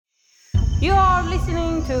You are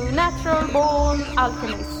listening to Natural Born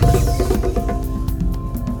Alchemist.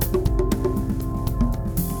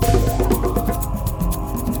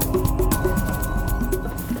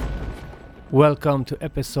 Welcome to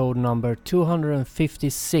episode number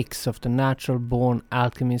 256 of the Natural Born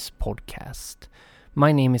Alchemist podcast.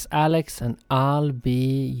 My name is Alex and I'll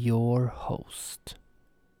be your host.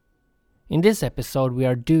 In this episode we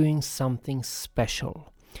are doing something special.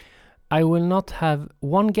 I will not have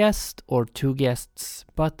one guest or two guests,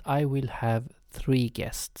 but I will have three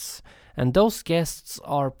guests. And those guests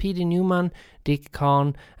are P.D. Newman, Dick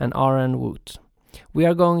Kahn and R.N. Woot. We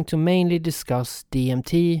are going to mainly discuss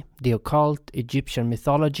DMT, the occult, Egyptian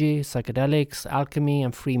mythology, psychedelics, alchemy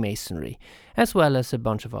and Freemasonry, as well as a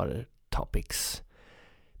bunch of other topics.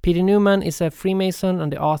 P.D. Newman is a Freemason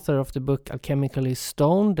and the author of the book Alchemically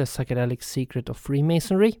Stoned, The Psychedelic Secret of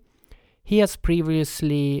Freemasonry. He has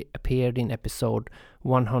previously appeared in episode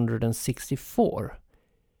 164.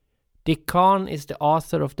 Dick Kahn is the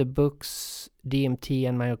author of the books DMT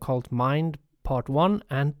and My Occult Mind, Part 1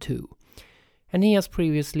 and 2. And he has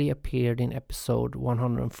previously appeared in episode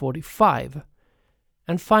 145.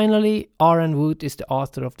 And finally, R.N. Woot is the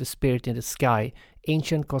author of The Spirit in the Sky,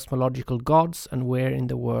 Ancient Cosmological Gods and Where in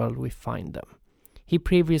the World We Find Them. He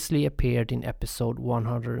previously appeared in episode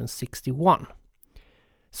 161.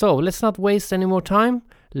 So, let's not waste any more time.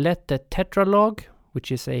 Let the tetralogue,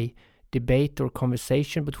 which is a debate or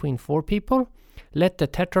conversation between four people, let the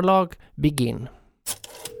tetralogue begin.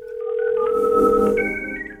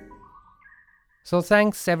 So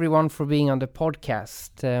thanks everyone for being on the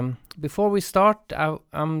podcast. Before we start,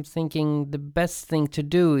 I'm thinking the best thing to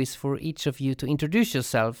do is for each of you to introduce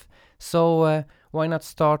yourself. So why not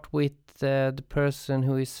start with the person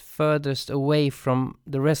who is furthest away from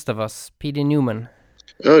the rest of us, P.D. Newman?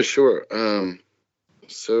 Oh, sure. I'm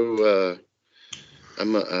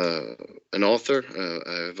an author.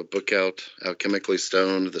 I have a book out, Alchemically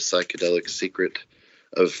Stoned, The Psychedelic Secret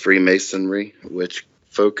of Freemasonry, which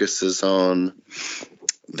focuses on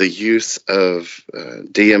the use of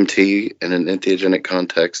DMT in an entheogenic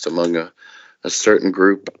context among a certain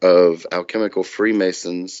group of alchemical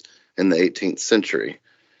Freemasons in the 18th century,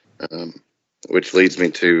 which leads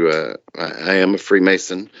me to I am a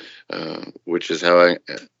Freemason, which is how I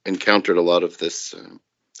encountered a lot of this,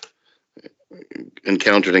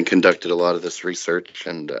 encountered and conducted a lot of this research.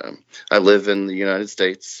 And I live in the United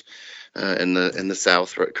States. In the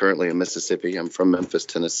South, currently in Mississippi. I'm from Memphis,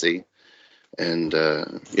 Tennessee, and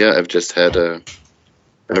I've just had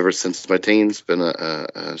ever since my teens been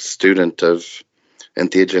a student of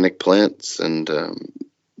entheogenic plants and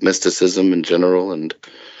mysticism in general, and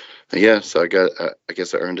so I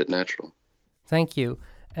guess I earned it natural. Thank you,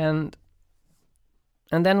 and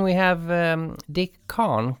then we have Dick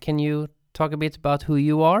Kahn. Can you talk a bit about who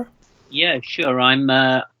you are? Yeah, sure. I'm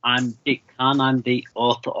Dick Kahn. I'm the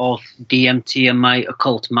author of DMT and My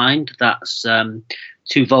Occult Mind. That's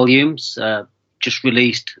 2 volumes. Just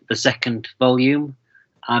released the second volume.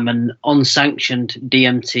 I'm an unsanctioned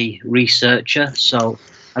DMT researcher, so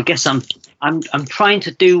I guess I'm trying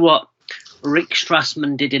to do what Rick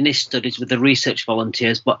Strassman did in his studies with the research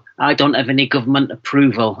volunteers, but I don't have any government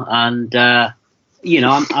approval. And I'm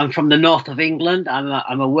from the north of England.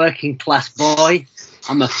 I'm a working class boy.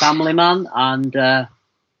 I'm a family man, and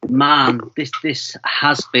this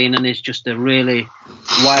has been and is just a really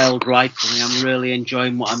wild ride for me. I'm really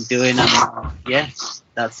enjoying what I'm doing, and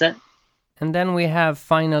that's it. And then we have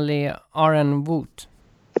finally R.N. Woot.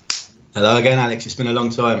 Hello again, Alex. It's been a long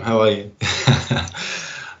time. How are you?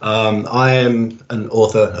 I am an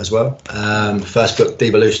author as well. First book,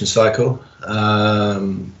 Devolution Cycle.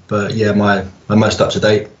 But yeah, my most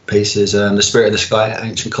up-to-date piece is The Spirit of the Sky,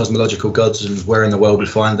 Ancient Cosmological Gods and Where in the World We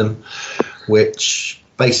Find Them, which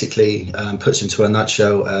basically puts into a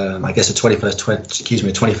nutshell, I guess, a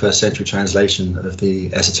 21st century translation of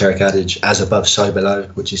the esoteric adage, as above, so below,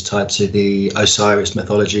 which is tied to the Osiris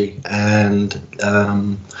mythology and,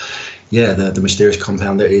 the mysterious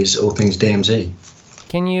compound that is all things DMT.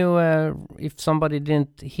 Can you, if somebody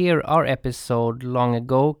didn't hear our episode long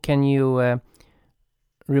ago, can you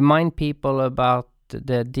remind people about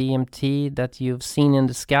the DMT that you've seen in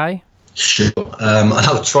the sky? Sure.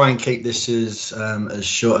 I'll try and keep this as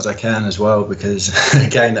short as I can as well, because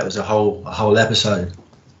again, that was a whole episode.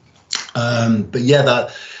 But yeah,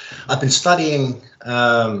 I've been studying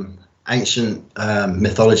ancient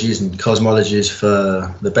mythologies and cosmologies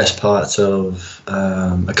for the best part of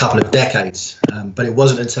a couple of decades. But it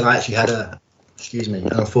wasn't until I actually had an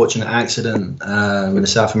unfortunate accident in the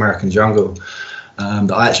South American jungle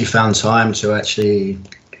that I actually found time to actually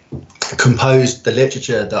composed the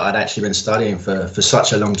literature that I'd actually been studying for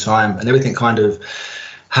such a long time, and everything kind of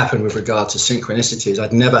happened with regard to synchronicities.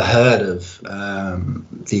 I'd never heard of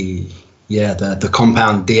the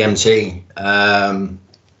compound DMT.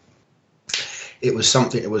 It was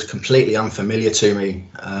something that was completely unfamiliar to me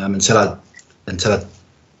until I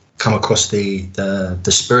come across the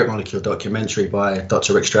Spirit Molecule documentary by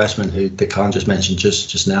Dr. Rick Strassman, who Dick Kahn just mentioned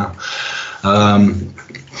just now.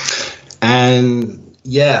 And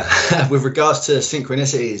yeah, with regards to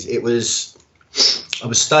synchronicities, I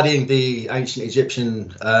was studying the ancient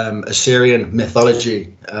Egyptian Assyrian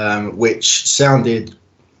mythology, which sounded,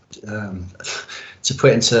 to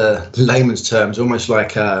put into layman's terms, almost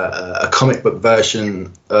like a comic book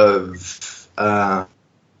version of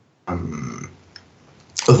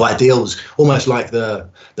ideals, almost like the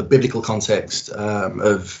biblical context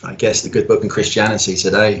of, I guess, the good book in Christianity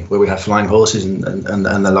today, where we have flying horses and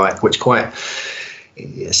the like, which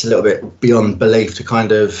it's a little bit beyond belief to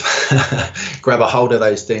kind of grab a hold of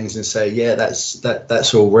those things and say, yeah,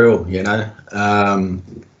 that's all real, you know.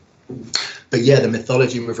 But yeah, the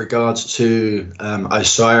mythology with regards to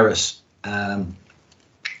Osiris,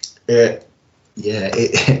 it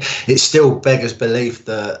still beggars belief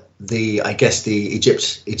that the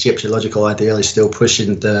Egyptological ideal is still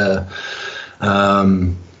pushing the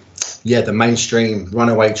mainstream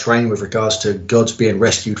runaway train with regards to gods being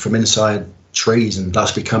rescued from inside trees and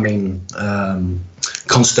thus becoming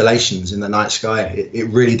constellations in the night sky. It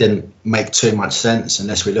really didn't make too much sense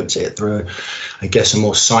unless we looked at it through, I guess, a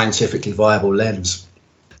more scientifically viable lens.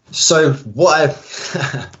 So what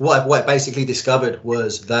I basically discovered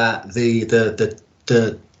was that the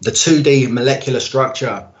 2D molecular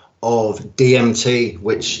structure of DMT,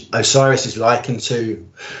 which Osiris is likened to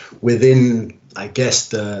within, I guess,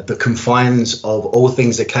 the confines of all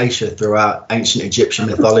things acacia throughout ancient Egyptian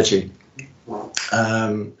mythology.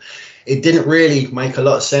 It didn't really make a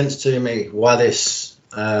lot of sense to me why this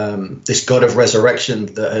god of resurrection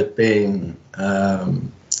that had been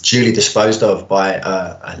duly disposed of by,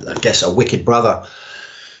 I guess, a wicked brother,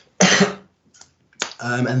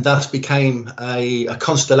 and thus became a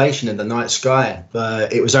constellation in the night sky.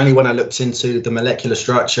 But it was only when I looked into the molecular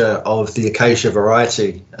structure of the acacia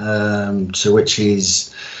variety, to which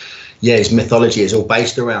his mythology is all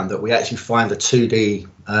based around, that we actually find the 2D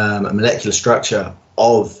molecular structure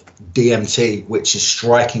of DMT, which is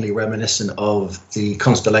strikingly reminiscent of the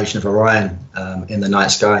constellation of Orion in the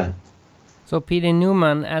night sky. So Peter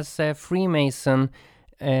Newman, as a Freemason,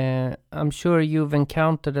 I'm sure you've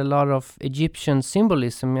encountered a lot of Egyptian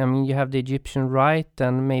symbolism. I mean, you have the Egyptian rite,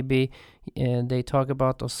 and maybe they talk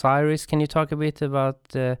about Osiris. Can you talk a bit about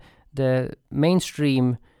the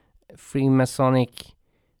mainstream Freemasonic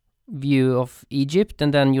view of Egypt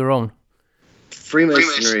and then your own?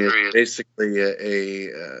 Freemasonry is basically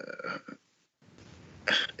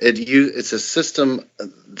it's a system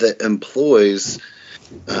that employs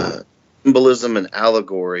symbolism and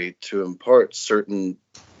allegory to impart certain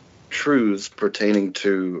truths pertaining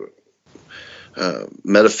to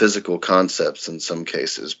metaphysical concepts in some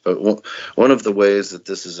cases. But one of the ways that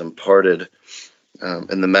this is imparted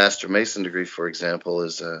in the Master Mason degree, for example,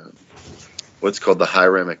 is what's called the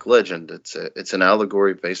Hiramic legend. It's an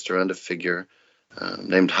allegory based around a figure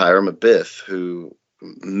named Hiram Abiff, who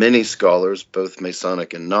many scholars, both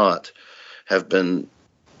Masonic and not, have been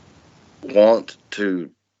want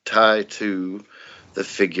to tie to the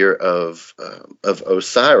figure of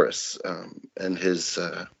Osiris and his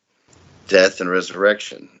death and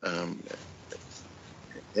resurrection.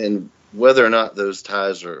 And whether or not those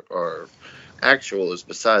ties are actual is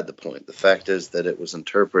beside the point. The fact is that it was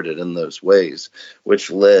interpreted in those ways,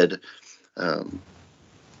 which led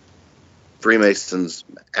Freemasons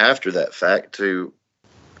after that fact to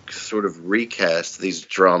sort of recast these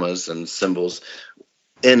dramas and symbols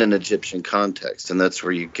in an Egyptian context. And that's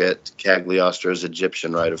where you get Cagliostro's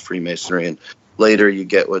Egyptian rite of Freemasonry, and later you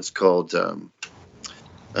get what's called the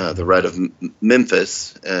rite of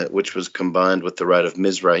Memphis, which was combined with the rite of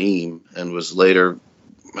Mizraim and was later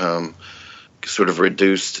sort of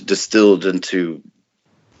distilled into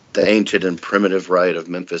the ancient and primitive rite of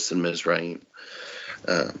Memphis and Mizraim.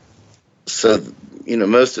 So,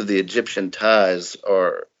 most of the Egyptian ties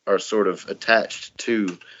are sort of attached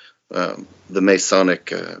to the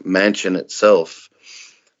Masonic mansion itself,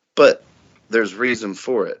 but there's reason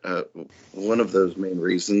for it. One of those main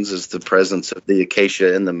reasons is the presence of the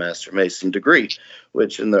acacia in the Master Mason degree,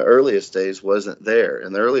 which in the earliest days wasn't there.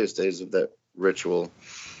 In the earliest days of that ritual,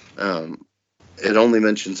 it only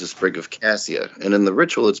mentions a sprig of cassia, and in the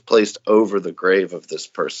ritual it's placed over the grave of this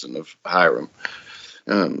person, of Hiram.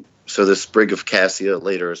 So the sprig of cassia,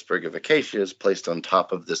 later a sprig of acacia, is placed on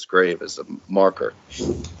top of this grave as a marker.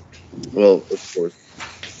 Well, of course,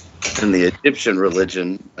 in the Egyptian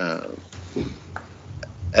religion,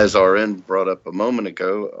 as RN brought up a moment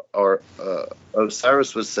ago,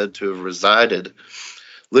 Osiris was said to have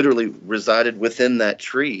literally resided within that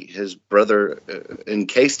tree. His brother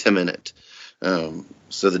encased him in it.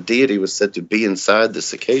 So the deity was said to be inside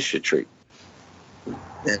this acacia tree.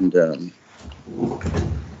 And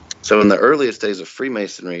so in the earliest days of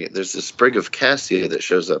Freemasonry, there's this sprig of cassia that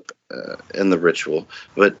shows up in the ritual.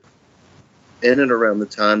 But in and around the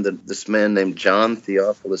time that this man named John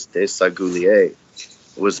Theophilus de Sagoulier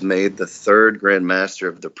was made the third Grand Master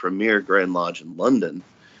of the premier Grand Lodge in London,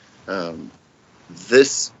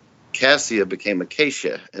 this cassia became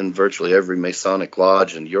acacia in virtually every Masonic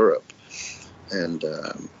lodge in Europe. And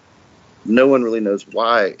no one really knows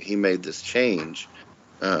why he made this change.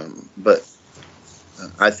 But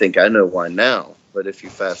I think I know why now. But if you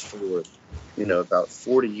fast forward, about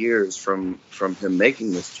 40 years from him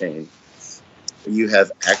making this change, you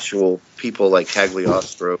have actual people like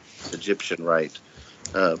Cagliostro, Egyptian rite,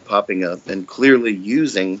 popping up and clearly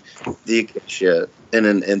using the acacia in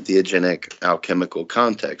an entheogenic alchemical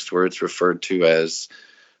context, where it's referred to as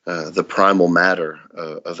the primal matter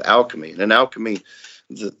of alchemy. And in alchemy,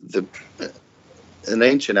 in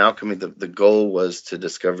ancient alchemy, the goal was to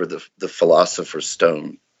discover the philosopher's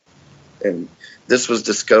stone. And this was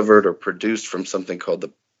discovered or produced from something called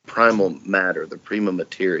the primal matter, the prima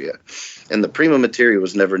materia. And the prima materia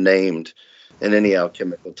was never named in any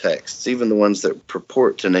alchemical texts, even the ones that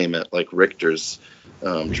purport to name it, like Richter's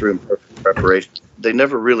True and Perfect Preparation. They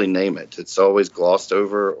never really name it. It's always glossed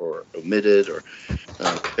over or omitted or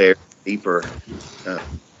buried deeper.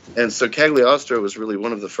 And so Cagliostro was really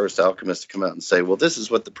one of the first alchemists to come out and say, well, this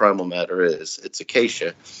is what the primal matter is. It's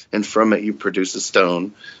acacia, and from it you produce a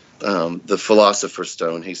stone, the philosopher's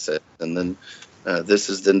stone, he said. And then this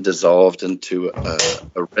is then dissolved into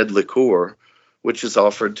a red liqueur, which is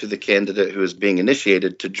offered to the candidate who is being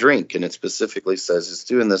initiated to drink. And it specifically says it's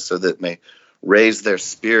doing this so that it may raise their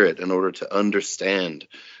spirit in order to understand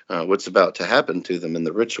what's about to happen to them in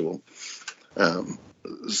the ritual.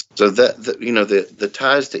 So that the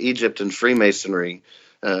ties to Egypt and Freemasonry,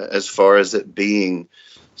 as far as it being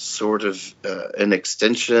sort of an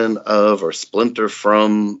extension of or splinter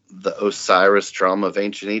from the Osiris drama of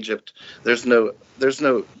ancient Egypt, there's no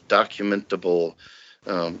documentable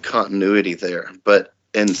continuity there. But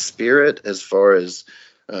in spirit, as far as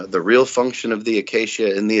the real function of the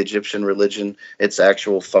acacia in the Egyptian religion, its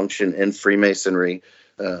actual function in Freemasonry,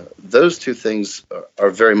 those two things are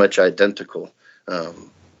very much identical.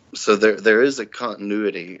 So there is a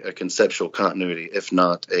continuity, a conceptual continuity, if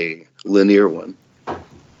not a linear one.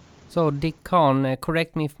 So Dick Kahn,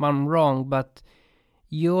 correct me if I'm wrong, but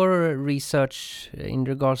your research in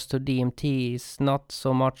regards to DMT is not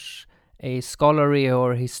so much a scholarly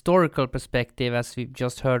or historical perspective as we've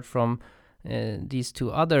just heard from these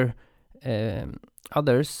two others.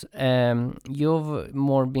 You've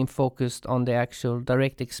more been focused on the actual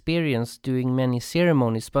direct experience doing many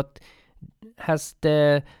ceremonies, but has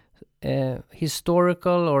the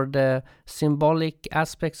historical or the symbolic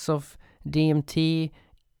aspects of DMT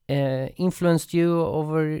influenced you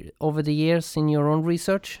over the years in your own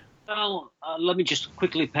research? Well, let me just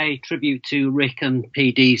quickly pay tribute to Rick and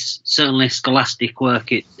PD's certainly scholastic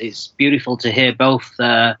work. It's beautiful to hear both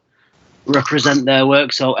represent their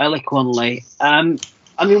work so eloquently. I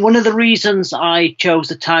mean, one of the reasons I chose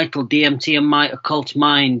the title DMT and My Occult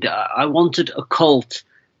Mind, I wanted occult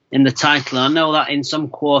in the title. I know that in some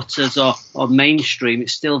quarters or mainstream,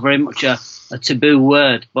 it's still very much a taboo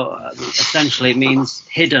word, but essentially it means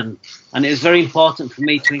hidden. And it was very important for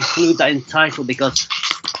me to include that in the title because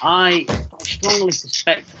I strongly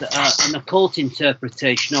suspect that an occult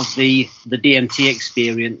interpretation of the DMT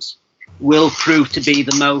experience will prove to be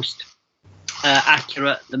the most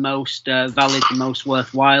accurate, the most valid, the most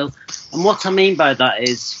worthwhile. And what I mean by that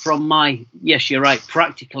is from my, yes, you're right,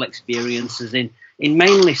 practical experiences in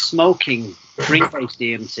mainly smoking free-based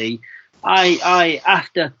DMT, I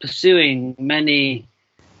after pursuing many,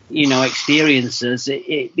 experiences,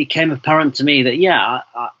 it became apparent to me that,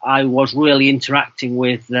 I was really interacting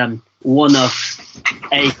with one of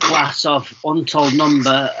a class of untold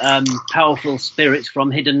number powerful spirits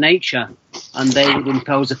from hidden nature. And they would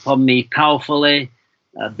impose upon me powerfully,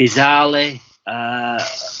 bizarrely,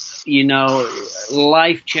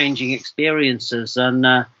 life-changing experiences. And,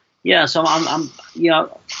 so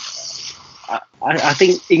I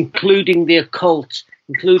think including occult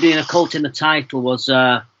in the title was,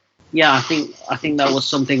 I think that was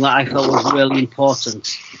something that I felt was really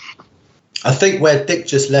important. I think where Dick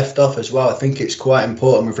just left off as well, I think it's quite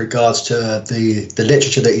important with regards to the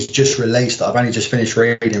literature that he's just released that I've only just finished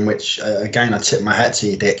reading, which, again, I tip my hat to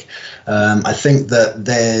you, Dick. I think that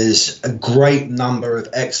there's a great number of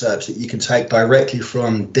excerpts that you can take directly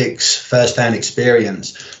from Dick's first-hand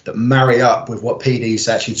experience that marry up with what PD's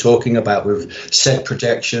actually talking about with said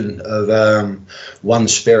projection of one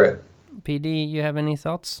spirit. PD, you have any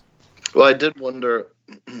thoughts? Well, I did wonder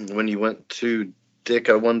when you went to Dick,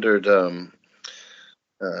 I wondered,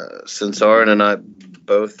 since Aaron and I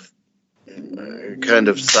both kind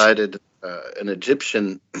of cited an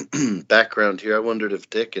Egyptian background here, I wondered if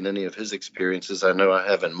Dick, in any of his experiences, I know I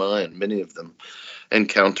have in mind, many of them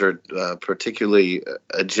encountered particularly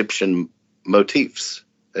Egyptian motifs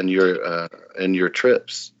in your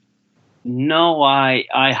trips. No, I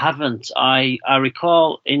haven't. I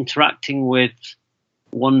recall interacting with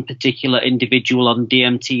one particular individual on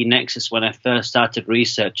DMT Nexus when I first started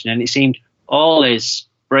researching, and it seemed all his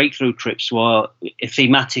breakthrough trips were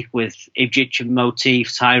thematic with Egyptian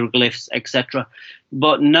motifs, hieroglyphs, etc.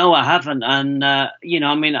 But no, I haven't. And, I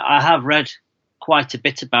have read quite a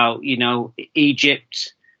bit about,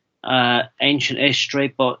 Egypt, ancient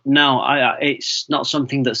history, but no, it's not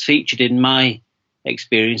something that's featured in my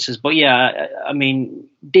experiences. But yeah,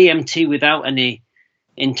 DMT without any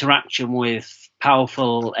interaction with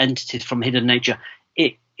powerful entities from hidden nature,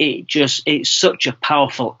 it's such a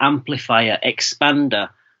powerful amplifier, expander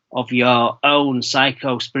of your own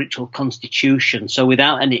psycho-spiritual constitution. So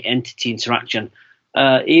without any entity interaction,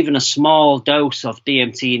 even a small dose of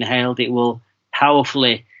DMT inhaled, it will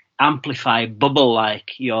powerfully amplify, bubble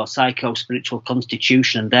like your psycho-spiritual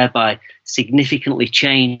constitution, and thereby significantly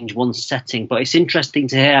change one's setting. But it's interesting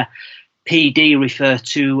to hear PD refer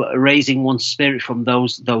to raising one's spirit from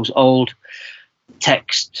those old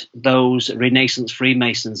texts, those Renaissance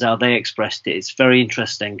Freemasons, how they expressed it. It's very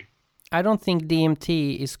interesting. I don't think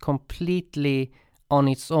DMT is completely on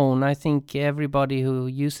its own. I think everybody who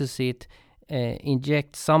uses it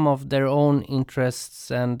injects some of their own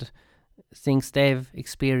interests and things they've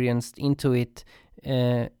experienced into it.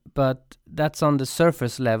 But that's on the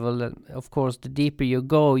surface level. Of course, the deeper you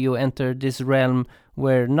go, you enter this realm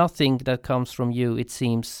where nothing that comes from you, it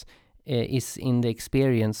seems, is in the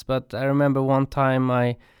experience. But I remember one time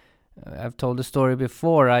I've told the story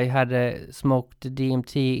before. I had smoked the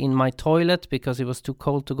DMT in my toilet because it was too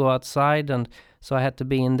cold to go outside, and so I had to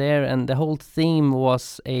be in there. And the whole theme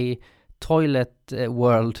was a toilet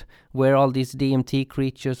world where all these DMT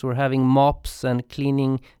creatures were having mops and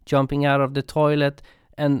cleaning, jumping out of the toilet.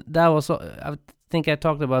 And that was, I think I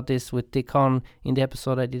talked about this with Dick Khan in the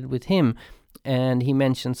episode I did with him, and he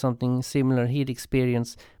mentioned something similar he'd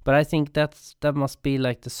experienced. But I think that must be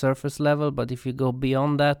like the surface level. But if you go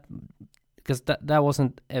beyond that, because that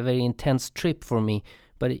wasn't a very intense trip for me,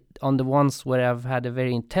 but on the ones where I've had a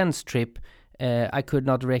very intense trip, I could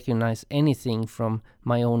not recognize anything from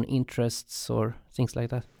my own interests or things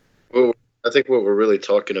like that. Well, I think what we're really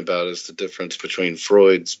talking about is the difference between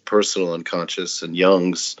Freud's personal unconscious and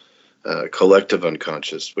Jung's collective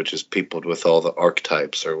unconscious, which is peopled with all the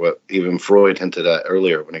archetypes, or what even Freud hinted at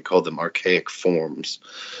earlier when he called them archaic forms,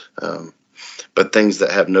 but things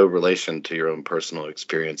that have no relation to your own personal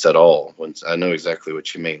experience at all. I know exactly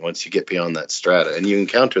what you mean. Once you get beyond that strata, and you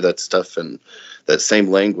encounter that stuff in that same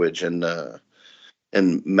language in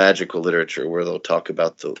magical literature, where they'll talk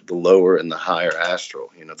about the lower and the higher astral.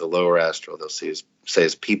 The lower astral they'll say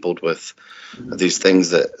is peopled with these things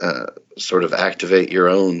that sort of activate your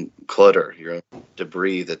own clutter, your own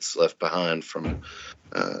debris that's left behind from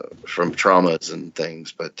traumas and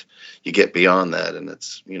things. But you get beyond that, and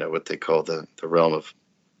it's what they call the realm of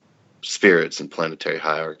spirits and planetary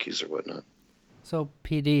hierarchies or whatnot. So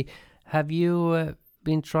PD, have you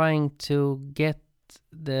been trying to get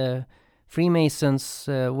the Freemasons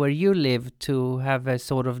where you live to have a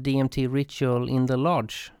sort of DMT ritual in the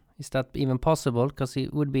lodge? Is that even possible? Because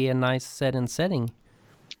it would be a nice setting.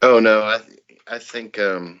 Oh no, I think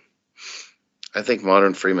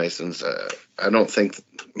modern Freemasons. I don't think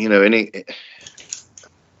any.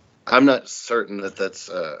 I'm not certain that that's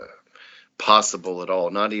possible at all.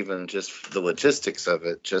 Not even just the logistics of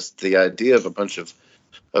it. Just the idea of a bunch of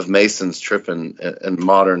Masons tripping in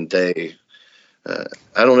modern day. I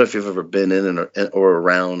don't know if you've ever been in or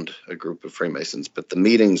around a group of Freemasons, but the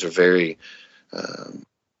meetings are very,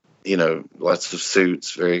 lots of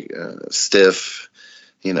suits, very stiff.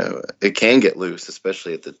 It can get loose,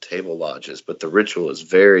 especially at the table lodges, but the ritual is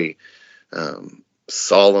very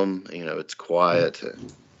solemn. It's quiet.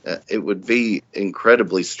 It would be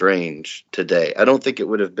incredibly strange today. I don't think it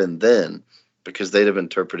would have been then, because they'd have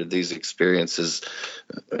interpreted these experiences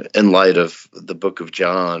in light of the Book of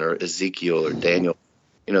John or Ezekiel or Daniel.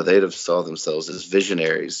 They'd have saw themselves as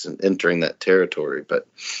visionaries and entering that territory. But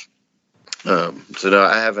so no,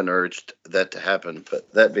 I haven't urged that to happen.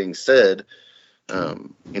 But that being said,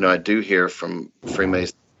 I do hear from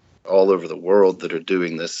Freemasons all over the world that are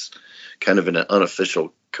doing this kind of in an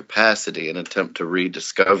unofficial capacity, an attempt to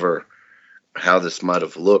rediscover how this might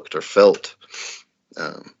have looked or felt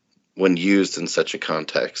when used in such a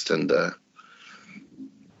context. And that's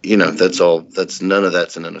none of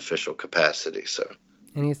that's in an official capacity. So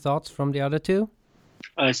any thoughts from the other two?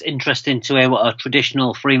 It's interesting to hear what a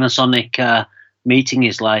traditional Freemasonic meeting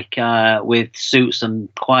is like, with suits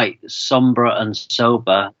and quite somber and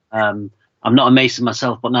sober. I'm not a Mason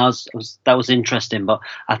myself, but that was interesting. But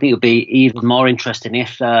I think it would be even more interesting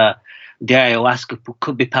if the ayahuasca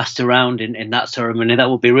could be passed around in that ceremony. That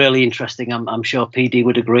would be really interesting. I'm sure PD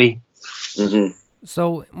would agree. Mm-hmm.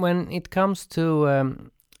 So when it comes to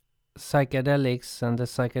psychedelics and the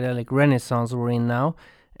psychedelic renaissance we're in now,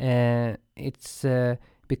 it's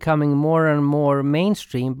becoming more and more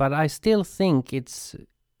mainstream, but I still think it's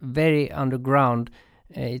very underground.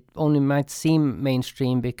 It only might seem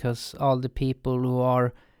mainstream because all the people who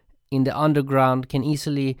are in the underground can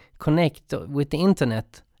easily connect with the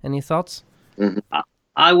internet. Any thoughts? Mm-hmm.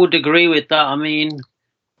 I would agree with that. I mean,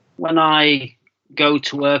 when I go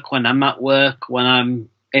to work, when I'm at work, when I'm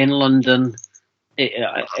in London,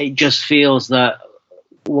 it just feels that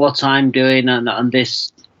what I'm doing and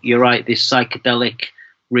this, you're right, this psychedelic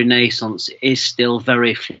renaissance is still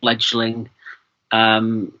very fledgling.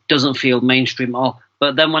 Doesn't feel mainstream at all.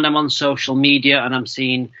 But then when I'm on social media and I'm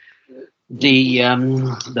seeing the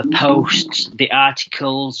posts, the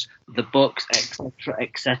articles, the books,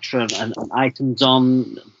 etc., and items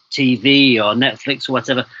on TV or Netflix or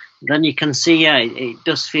whatever, then you can see, it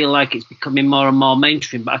does feel like it's becoming more and more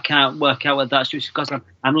mainstream. But I can't work out whether that's just because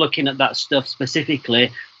I'm looking at that stuff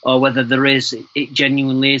specifically, or whether it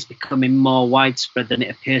genuinely is becoming more widespread than it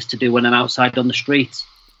appears to do when I'm outside on the streets.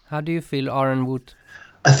 How do you feel, Aaron Wood?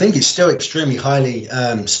 I think it's still extremely highly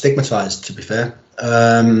stigmatized, to be fair.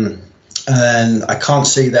 And I can't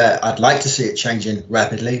see that. I'd like to see it changing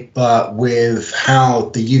rapidly, but with how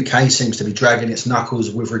the UK seems to be dragging its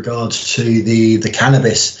knuckles with regards to the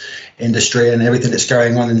cannabis industry and everything that's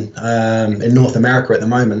going on in North America at the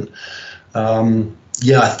moment, I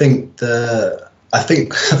think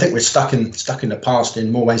we're stuck in the past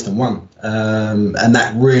in more ways than one, and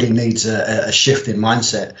that really needs a shift in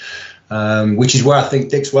mindset, which is where I think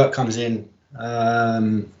Dick's work comes in.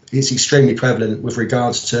 It's extremely prevalent with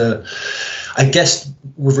regards to, I guess,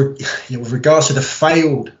 with regards to the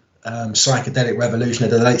failed psychedelic revolution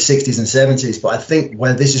of the late 60s and 70s. But I think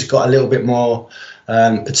where this has got a little bit more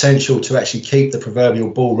potential to actually keep the proverbial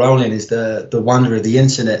ball rolling is the wonder of the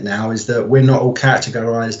internet now, is that we're not all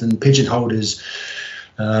categorized and pigeonholed as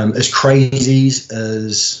crazies,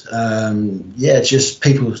 as just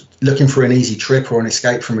people looking for an easy trip or an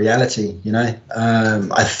escape from reality.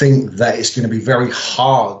 I think that it's going to be very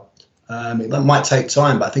hard. It might take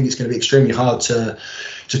time, but I think it's going to be extremely hard to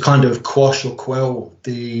kind of quash or quell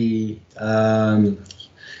the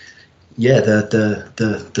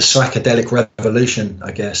psychedelic revolution,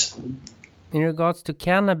 I guess. In regards to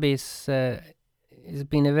cannabis, it's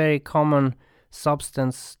been a very common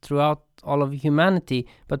substance throughout all of humanity.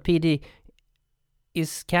 But PD,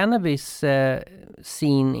 is cannabis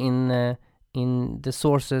seen in the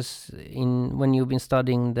sources when you've been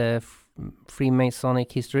studying the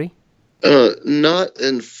Freemasonic history? Not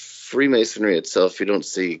in Freemasonry itself. You don't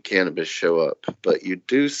see cannabis show up, but you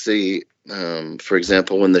do see, for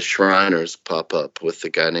example, when the Shriners pop up with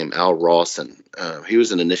the guy named Al Rawson. He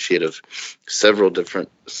was an initiate of several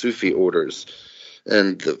different Sufi orders.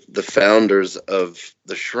 And the founders of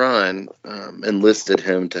the Shrine enlisted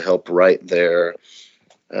him to help write their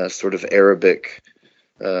sort of Arabic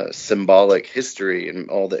symbolic history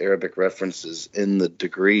and all the Arabic references in the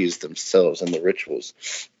degrees themselves and the rituals.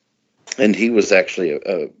 And he was actually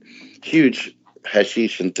a huge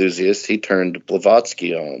hashish enthusiast. He turned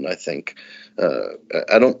Blavatsky on, I think. I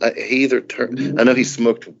know he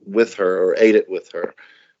smoked with her or ate it with her,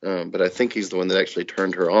 but I think he's the one that actually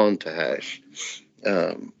turned her on to hash.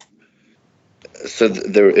 It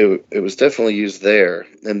was definitely used there.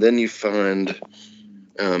 And then you find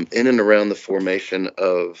in and around the formation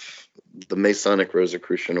of the Masonic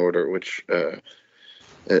Rosicrucian Order, which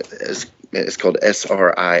is called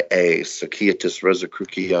SRIA, Societas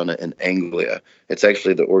Rosicruciana in Anglia. It's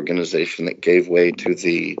actually the organization that gave way to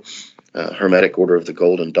the Hermetic Order of the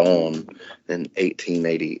Golden Dawn in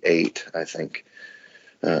 1888, I think.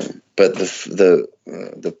 But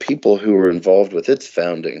the people who were involved with its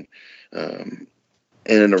founding, in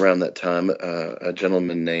and around that time, a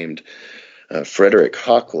gentleman named Frederick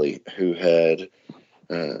Hockley, who had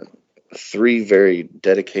 3 very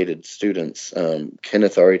dedicated students,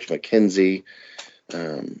 Kenneth R.H. Mackenzie,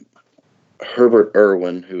 Herbert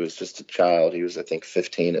Irwin, who was just a child. He was, I think,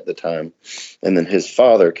 15 at the time. And then his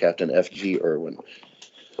father, Captain F.G. Irwin.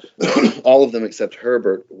 All of them except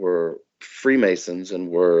Herbert were Freemasons and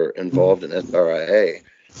were involved in SRIA.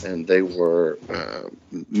 And they were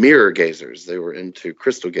mirror gazers. They were into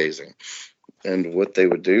crystal gazing. And what they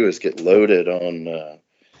would do is get loaded on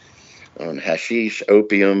hashish,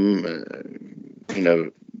 opium.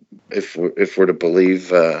 If we're to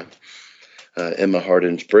believe Emma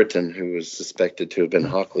Hardinge Britton, who was suspected to have been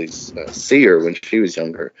Hockley's seer when she was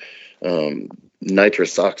younger,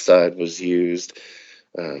 nitrous oxide was used.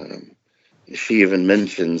 She even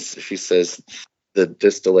mentions, she says, the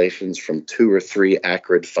distillations from 2 or 3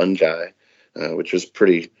 acrid fungi, which was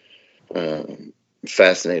pretty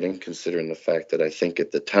fascinating, considering the fact that I think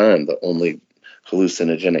at the time the only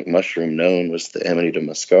hallucinogenic mushroom known was the Amanita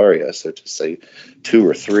muscaria. So to say 2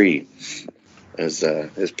 or 3 is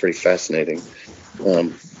pretty fascinating.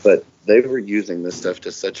 But they were using this stuff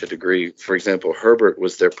to such a degree. For example, Herbert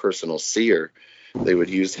was their personal seer. They would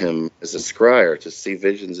use him as a scryer to see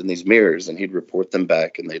visions in these mirrors, and he'd report them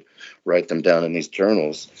back, and they'd write them down in these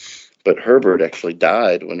journals. But Herbert actually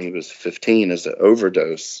died when he was 15 as an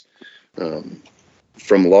overdose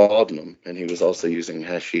from laudanum, and he was also using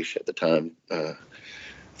hashish at the time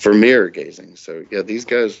for mirror gazing. So yeah, these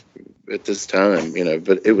guys at this time,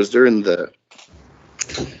 but it was during the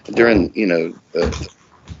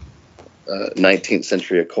 19th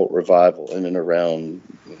century occult revival, in and around,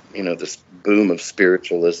 this boom of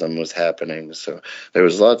spiritualism was happening. So there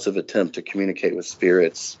was lots of attempt to communicate with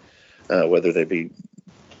spirits, whether they be,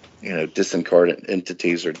 disincarnate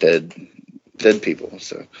entities or dead people.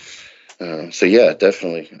 So yeah,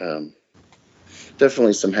 definitely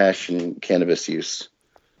some hash and cannabis use.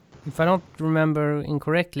 If I don't remember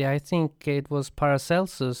incorrectly, I think it was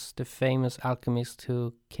Paracelsus, the famous alchemist,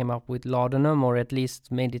 who came up with laudanum, or at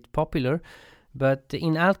least made it popular. But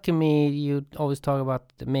in alchemy, you always talk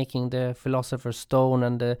about making the philosopher's stone,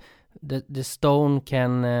 and the stone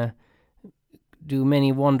can do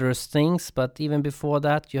many wondrous things. But even before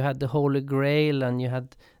that, you had the Holy Grail, and you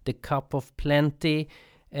had the Cup of Plenty.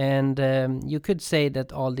 And you could say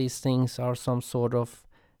that all these things are some sort of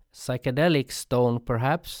psychedelic stone,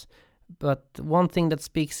 perhaps. But one thing that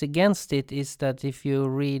speaks against it is that if you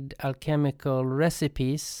read alchemical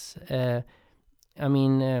recipes,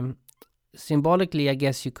 symbolically, I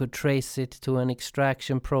guess you could trace it to an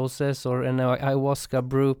extraction process or an ayahuasca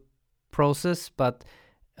brew process, but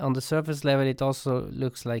on the surface level, it also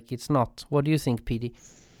looks like it's not. What do you think, PD?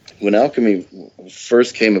 When alchemy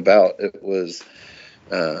first came about, it was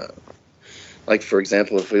like, for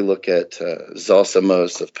example, if we look at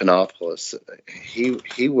Zosimus of Panopolis,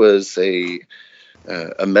 he was a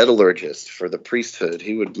metallurgist for the priesthood.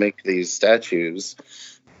 He would make these statues,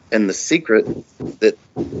 and the secret that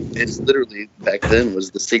it's literally back then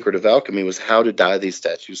was the secret of alchemy was how to dye these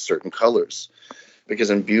statues certain colors, because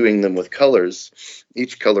imbuing them with colors,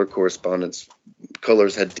 each colors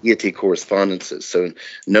had deity correspondences. So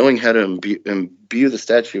knowing how to imbue the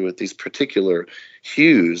statue with these particular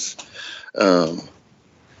hues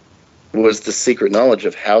was the secret knowledge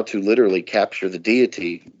of how to literally capture the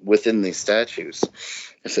deity within these statues.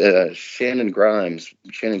 Shannon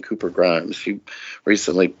Cooper Grimes, she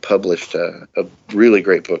recently published a really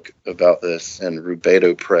great book about this in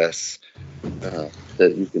Rubedo Press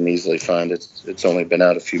that you can easily find. It's only been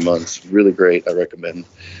out a few months. Really great, I recommend.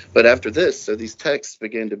 But after this, so these texts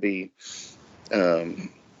began to be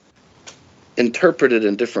interpreted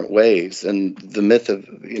in different ways, and the myth of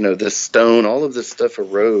this stone, all of this stuff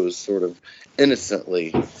arose sort of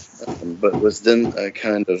innocently, but was then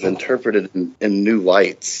kind of interpreted in new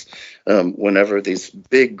lights whenever these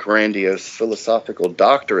big grandiose philosophical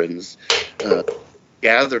doctrines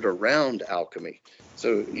gathered around alchemy.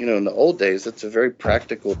 So in the old days, it's a very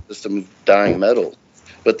practical system of dyeing metal,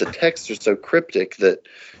 but the texts are so cryptic that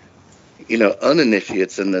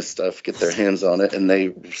uninitiates in this stuff get their hands on it, and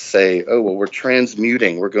they say, oh, well, we're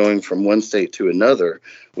transmuting. We're going from one state to another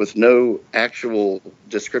with no actual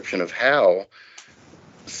description of how.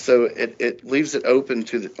 So it leaves it open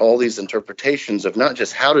to all these interpretations of not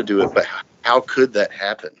just how to do it, but how could that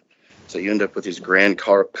happen? So you end up with these grand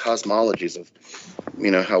cosmologies of,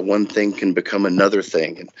 how one thing can become another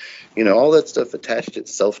thing. And, all that stuff attached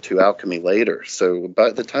itself to alchemy later. So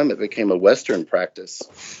by the time it became a Western practice,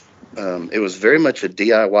 it was very much a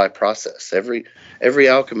DIY process. Every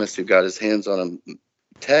alchemist who got his hands on a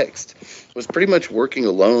text was pretty much working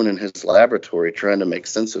alone in his laboratory trying to make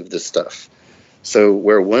sense of this stuff. So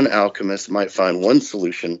where one alchemist might find one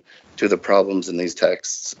solution to the problems in these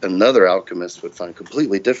texts, another alchemist would find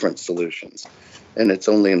completely different solutions. And it's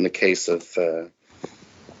only in the case of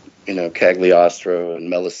Cagliostro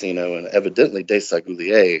and Melusino and evidently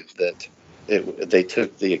Desaguliers that they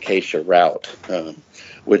took the acacia route,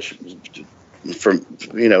 which, from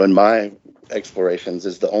in my explorations,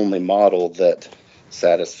 is the only model that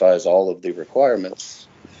satisfies all of the requirements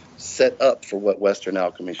set up for what Western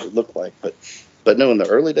alchemy should look like. But no, in the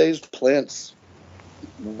early days, plants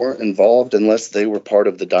weren't involved unless they were part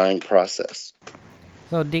of the dyeing process.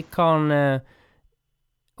 So Dickon,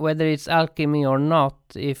 whether it's alchemy or not,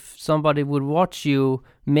 if somebody would watch you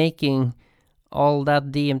making all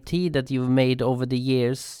that DMT that you've made over the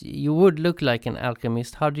years, you would look like an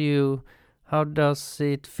alchemist. How does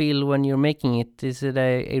it feel when you're making it? Is it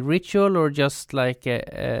a ritual or just like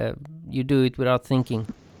you do it without thinking?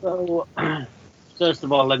 So, first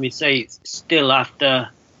of all, let me say, still after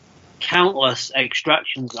countless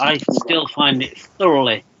extractions, I still find it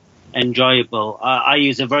thoroughly enjoyable. I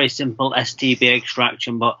use a very simple STB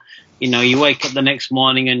extraction, but you wake up the next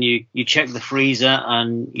morning and you check the freezer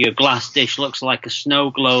and your glass dish looks like a snow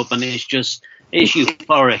globe, and it's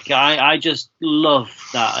euphoric. I just love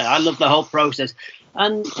that. I love the whole process.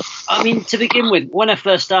 And I mean, to begin with, when I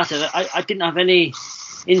first started, I didn't have any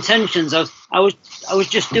intentions. I was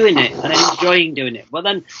just doing it and enjoying doing it. But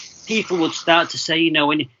then people would start to say,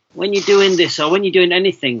 when you're doing this or when you're doing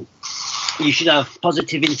anything, you should have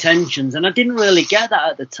positive intentions. And I didn't really get that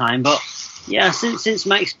at the time. But yeah, since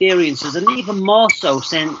my experiences, and even more so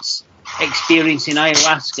since experiencing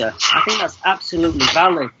ayahuasca, I think that's absolutely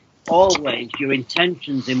valid. Always your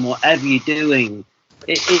intentions in whatever you're doing.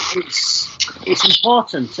 It's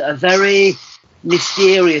important at a very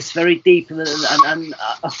mysterious, very deep and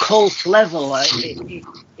occult level.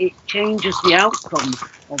 It changes the outcome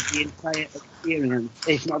of the entire experience,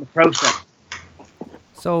 if not the process.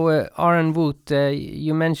 So, Aaron Woot,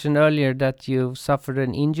 you mentioned earlier that you suffered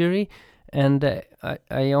an injury, and I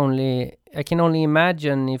can only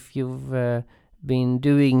imagine if you've been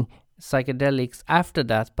doing psychedelics after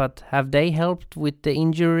that, but have they helped with the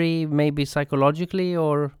injury, maybe psychologically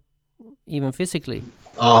or even physically?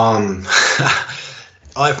 I've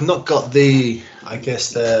not got the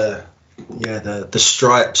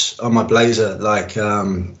stripes on my blazer like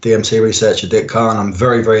DMT researcher Dick Kahn. I'm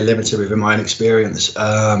very, very limited within my own experience.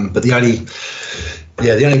 But the only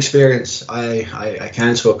experience I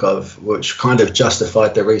can talk of, which kind of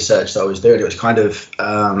justified the research that I was doing, it was kind of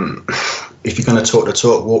if you're going to talk the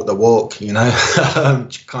talk, walk the walk,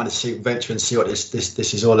 kind of venture and see what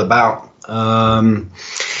this is all about.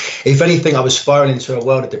 If anything, I was spiraling into a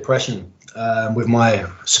world of depression with my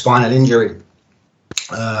spinal injury.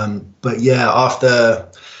 But yeah, after,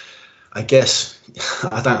 I guess,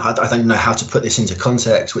 I don't know how to put this into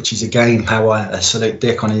context, which is again how I salute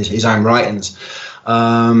Dick on his own writings.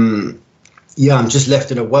 I'm just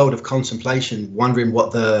left in a world of contemplation, wondering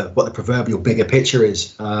what the proverbial bigger picture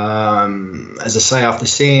is. As I say, after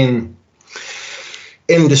seeing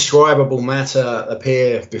indescribable matter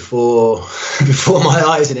appear before my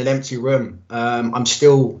eyes in an empty room, I'm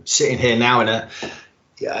still sitting here now in a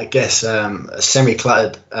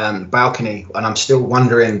semi-cluttered balcony, and I'm still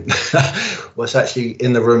wondering what's actually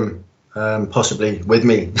in the room, possibly with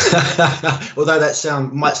me. Although that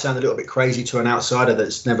might sound a little bit crazy to an outsider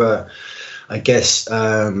that's never, I guess,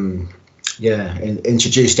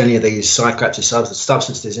 introduced any of these psychoactive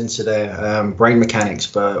substances into their brain mechanics.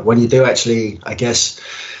 But when you do actually, I guess,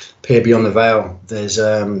 peer beyond the veil, there's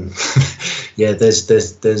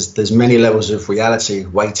there's many levels of reality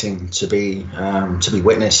waiting to be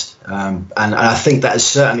witnessed, and I think that has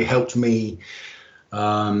certainly helped me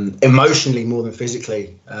emotionally more than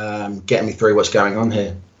physically, getting me through what's going on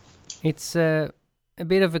here. It's a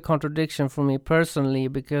bit of a contradiction for me personally,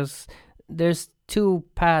 because there's two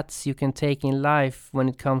paths you can take in life when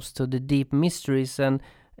it comes to the deep mysteries, and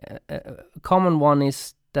a common one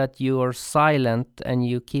is that you are silent and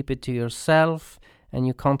you keep it to yourself and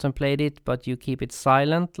you contemplate it, but you keep it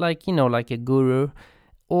silent, like a guru,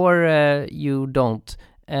 or you don't.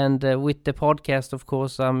 And with the podcast, of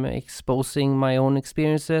course, I'm exposing my own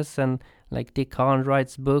experiences, and like Dick Kahn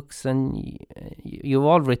writes books, and you've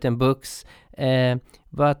all written books.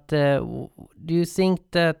 But do you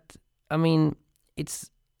think that, it's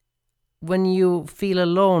when you feel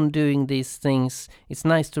alone doing these things, it's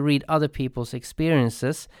nice to read other people's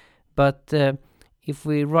experiences, but if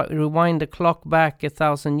we rewind the clock back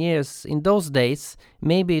 1,000 years, in those days,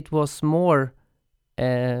 maybe it was more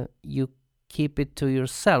you keep it to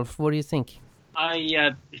yourself. What do you think?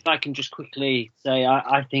 If I can just quickly say,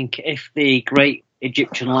 I think if the great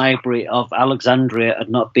Egyptian library of Alexandria had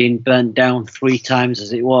not been burnt down 3 times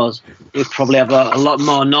as it was, we'd probably have a lot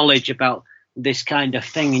more knowledge about this kind of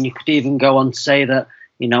thing. And you could even go on to say that,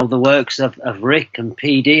 you know, the works of Rick and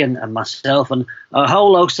PD and myself and a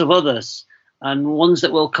whole host of others, and ones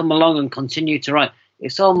that will come along and continue to write,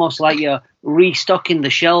 it's almost like you're restocking the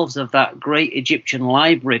shelves of that great Egyptian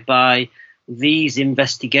library by these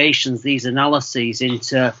investigations, these analyses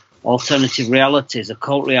into alternative realities,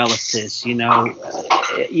 occult realities.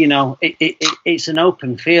 It's an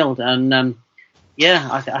open field, and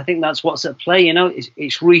I think that's what's at play. You know,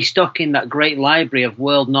 it's restocking that great library of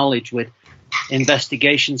world knowledge with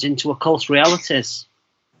investigations into occult realities.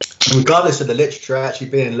 Regardless of the literature actually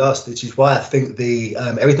being lost, which is why I think the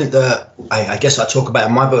everything that I guess I talk about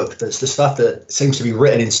in my book, that's the stuff that seems to be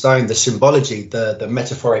written in stone, the symbology, the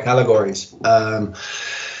metaphoric allegories.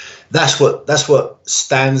 That's what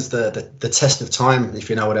stands the test of time, if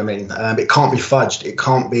you know what I mean. It can't be fudged. It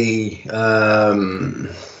can't be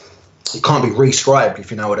rescribed, if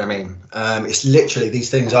you know what I mean. It's literally, these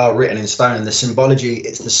things are written in stone, and the symbology,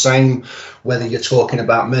 it's the same whether you're talking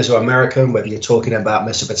about Mesoamerican, whether you're talking about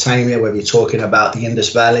Mesopotamia, whether you're talking about the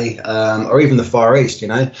Indus Valley, or even the Far East, you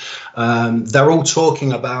know. They're all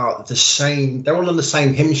talking about the same, they're all on the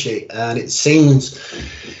same hymn sheet, and it seems,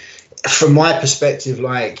 from my perspective,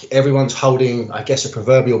 like everyone's holding, I guess, a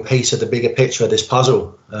proverbial piece of the bigger picture of this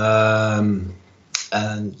puzzle.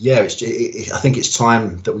 And yeah, I think it's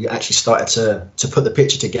time that we actually started to put the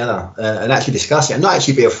picture together and actually discuss it and not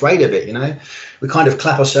actually be afraid of it. You know, we kind of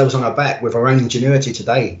clap ourselves on our back with our own ingenuity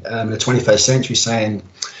today in the 21st century, saying,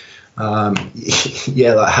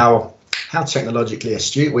 like how technologically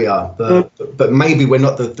astute we are, but maybe we're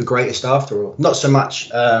not the greatest after all. Not so much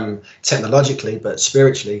technologically, but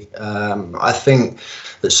spiritually. I think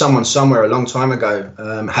that someone somewhere a long time ago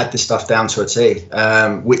had this stuff down to a T,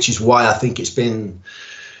 which is why I think it's been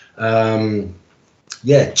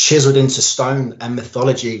chiseled into stone and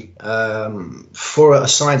mythology for a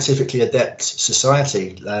scientifically adept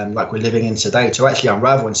society like we're living in today, to actually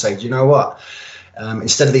unravel and say, do you know what?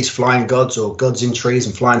 Instead of these flying gods or gods in trees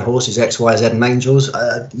and flying horses, X, Y, Z, and angels,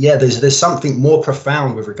 there's something more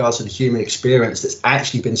profound with regards to the human experience that's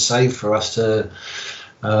actually been saved for us to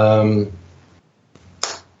I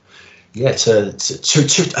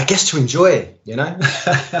guess to enjoy, you know.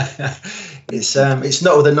 It's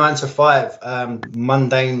not all the 9 to 5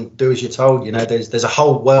 mundane do as you're told, you know. There's a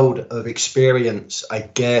whole world of experience, I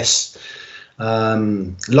guess,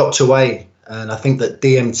 locked away. And I think that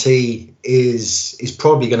DMT is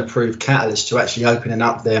probably going to prove catalyst to actually opening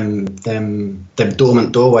up them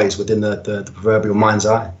dormant doorways within the proverbial mind's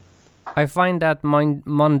eye. I find that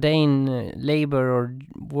mundane labor or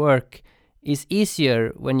work is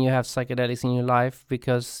easier when you have psychedelics in your life,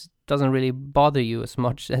 because it doesn't really bother you as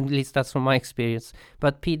much. At least that's from my experience.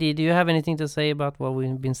 But PD, do you have anything to say about what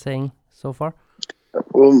we've been saying so far?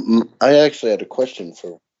 Well, I actually had a question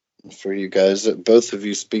for you guys. Both of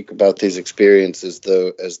you speak about these experiences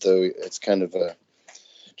as though it's kind of a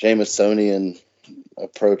Jamesonian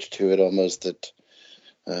approach to it, almost, that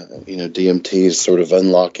DMT is sort of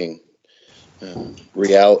unlocking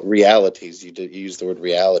realities. You use the word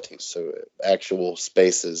realities, so actual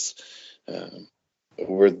spaces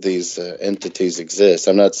where these entities exist.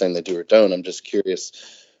 I'm not saying they do or don't. I'm just curious.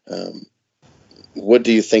 What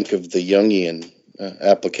do you think of the Jungian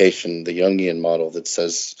application, the Jungian model that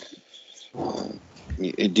says,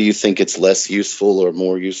 do you think it's less useful or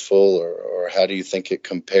more useful, or how do you think it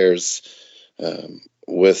compares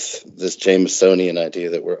with this Jamesonian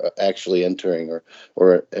idea that we're actually entering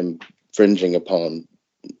or infringing upon,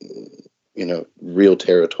 real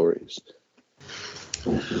territories?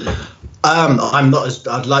 I'm not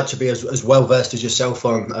I'd like to be as well versed as yourself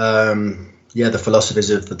on the philosophies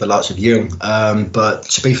of the likes of Jung, but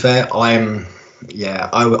to be fair,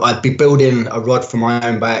 I'd be building a rod for my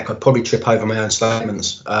own back. I'd probably trip over my own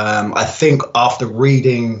statements. I think after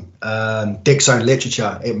reading Dick's own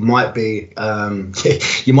literature, it might be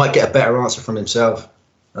you might get a better answer from himself.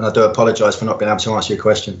 And I do apologise for not being able to answer your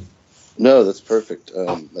question. No, that's perfect.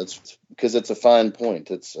 That's because it's a fine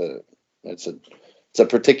point. It's a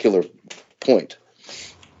particular point.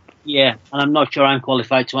 Yeah, and I'm not sure I'm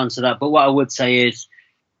qualified to answer that. But what I would say is,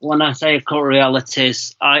 when I say occult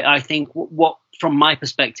realities, I think what, from my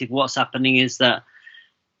perspective, what's happening is that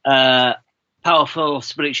powerful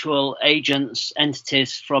spiritual agents,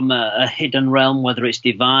 entities from a hidden realm, whether it's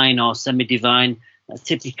divine or semi-divine,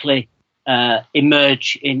 typically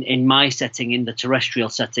emerge in my setting, in the terrestrial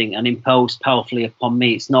setting, and impose powerfully upon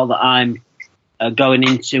me. It's not that I'm going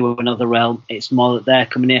into another realm. It's more that they're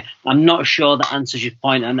coming here. I'm not sure that answers your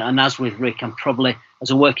point. And as with Rick, I'm probably, as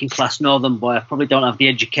a working class northern boy, I probably don't have the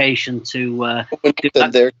education to do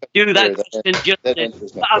that question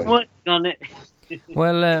justice. But I'm working on it.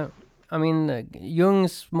 Well, I mean,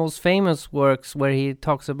 Jung's most famous works where he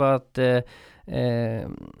talks about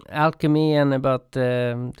alchemy and about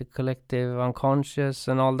the collective unconscious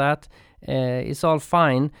and all that, it's all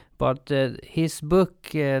fine. But his book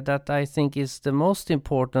that I think is the most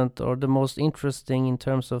important or the most interesting in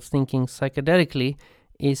terms of thinking psychedelically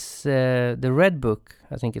is the Red Book,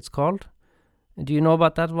 I think it's called. Do you know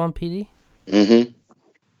about that one, PD?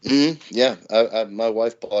 Yeah, my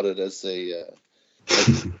wife bought it as a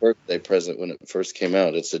birthday present when it first came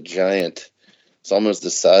out. It's a giant. It's almost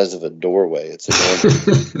the size of a doorway. It's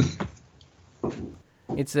enormous.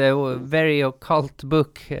 It's a very occult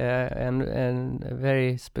book and a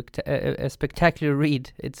very spectacular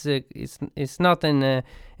read. It's not an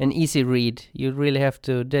easy read. You really have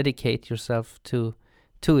to dedicate yourself to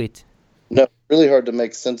it. No, really hard to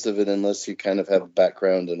make sense of it unless you kind of have a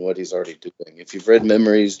background in what he's already doing. If you've read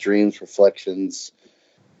Memories, Dreams, Reflections,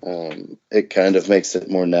 it kind of makes it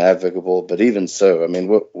more navigable. But even so, I mean,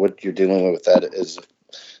 what you're dealing with that is,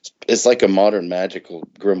 it's like a modern magical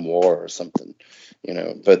grimoire or something, you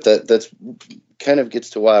know. But that's kind of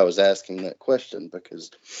gets to why I was asking that question,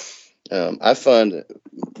 because I find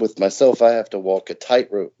with myself, I have to walk a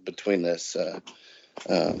tightrope between this.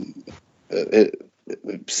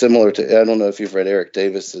 Similar to, I don't know if you've read Eric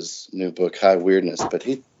Davis's new book, High Weirdness, but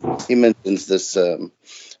he mentions this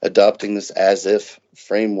adopting this as if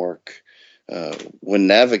framework when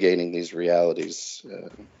navigating these realities.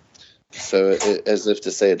 So as if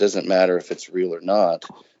to say, it doesn't matter if it's real or not.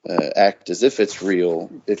 Act as if it's real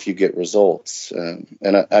if you get results.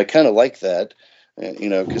 And I kind of like that, you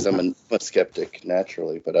know, because I'm a skeptic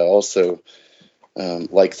naturally, but I also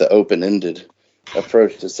like the open-ended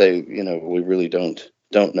approach to say, you know, we really don't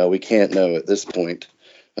know. We can't know at this point.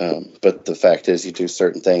 But the fact is, you do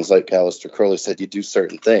certain things, like Aleister Crowley said, you do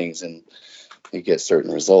certain things and you get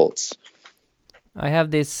certain results. I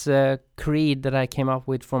have this creed that I came up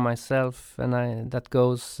with for myself, and that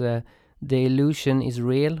goes, the illusion is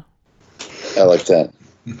real. I like that.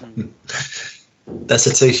 That's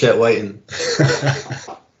a t-shirt waiting.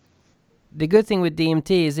 The good thing with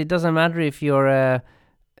DMT is it doesn't matter if you're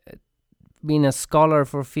been a scholar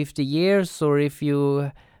for 50 years or if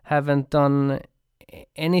you haven't done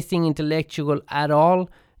anything intellectual at all.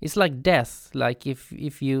 It's like death. Like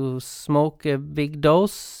if you smoke a big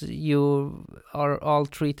dose, you are all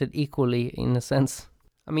treated equally in a sense.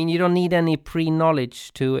 I mean, you don't need any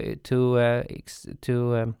pre-knowledge to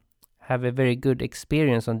have a very good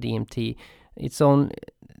experience on DMT. It's on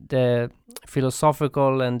the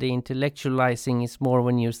philosophical and the intellectualizing is more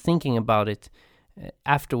when you're thinking about it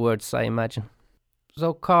afterwards, I imagine.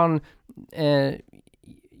 So, Khan,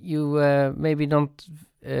 you maybe don't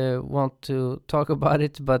want to talk about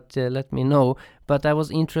it, but let me know. But I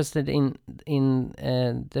was interested in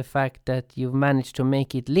the fact that you've managed to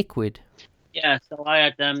make it liquid. Yeah, so I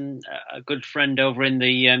had a good friend over in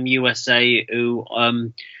the USA who,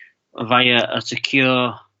 via a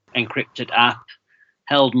secure encrypted app,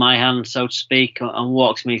 held my hand, so to speak, and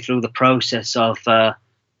walked me through the process of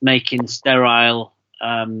making sterile,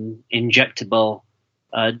 injectable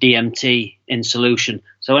DMT in solution.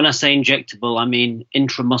 So when I say injectable, I mean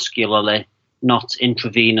intramuscularly, not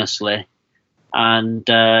intravenously. And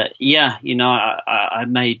yeah, you know, I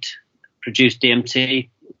produced DMT,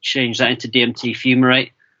 changed that into DMT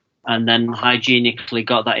fumarate, and then hygienically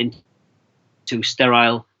got that into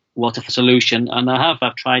sterile water solution. And I've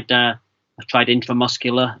tried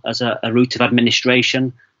intramuscular as a route of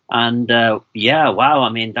administration. And yeah, wow, I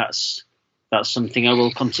mean, that's something I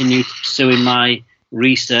will continue to pursue in my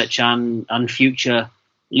research and future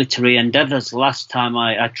literary endeavors. Last time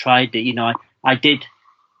I tried it, you know, I did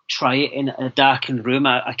try it in a darkened room.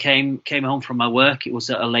 I came home from my work. It was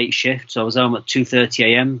at a late shift, so I was home at 2:30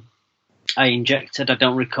 a.m. I injected, I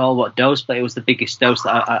don't recall what dose, but it was the biggest dose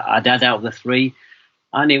that I'd had out of the three.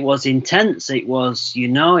 And it was intense. It was, you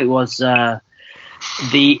know, it was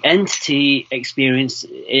the entity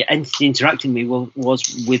interacting with me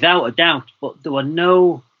was without a doubt, but there were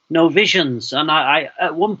no visions. And I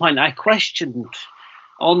at one point I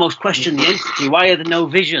almost questioned the entity. Why are there no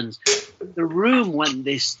visions? The room went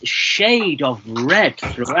this shade of red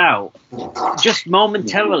throughout, just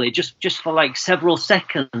momentarily, just for like several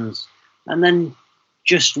seconds, and then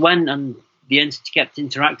just went and the entity kept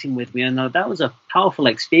interacting with me, and that was a powerful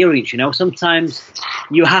experience. Sometimes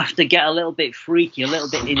you have to get a little bit freaky, a little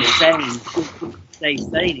bit insane to stay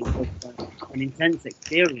sane. It was an intense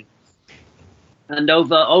experience, and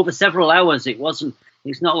over several hours,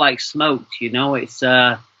 it's not like smoked. It's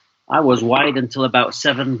I was wide until about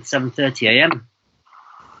 7:30 a.m.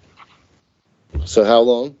 So how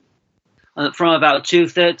long? From about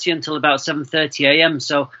 2:30 until about 7:30 a.m.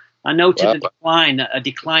 So I noted a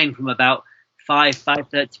decline from about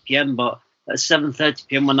 5:30 p.m. But at 7:30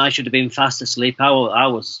 p.m. when I should have been fast asleep, I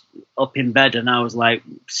was up in bed and I was like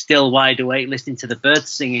still wide awake, listening to the birds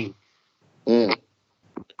singing.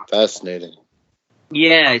 Fascinating.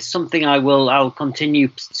 Yeah, it's something I'll continue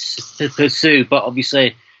to pursue. But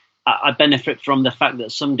obviously, I benefit from the fact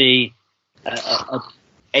that somebody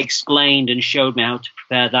explained and showed me how to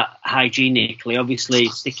prepare that hygienically. Obviously,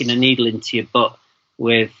 sticking a needle into your butt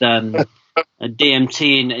with a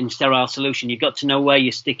DMT in sterile solution, you've got to know where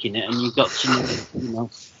you're sticking it, and you've got to know,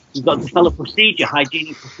 you've got to follow procedure,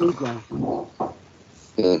 hygienic procedure.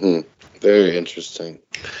 Very interesting.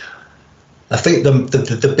 I think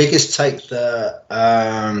the biggest take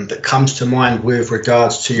that comes to mind with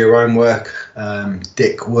regards to your own work,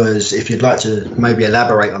 Dick, was if you'd like to maybe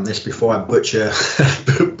elaborate on this before I butcher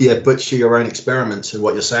your own experiments and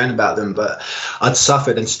what you're saying about them. But I'd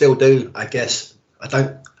suffered and still do, I guess. I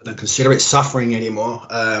don't consider it suffering anymore.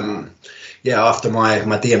 After my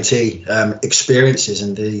DMT experiences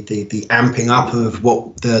and the amping up of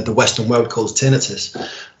what the Western world calls tinnitus.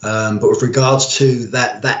 But with regards to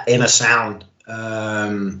that inner sound,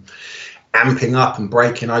 amping up and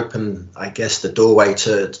breaking open, I guess, the doorway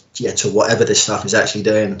to whatever this stuff is actually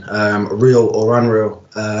doing, real or unreal.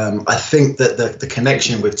 I think that the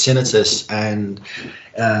connection with tinnitus, and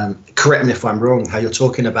correct me if I'm wrong, how you're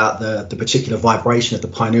talking about the particular vibration of the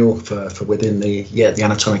pineal for within the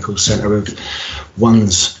anatomical center of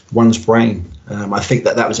one's brain. I think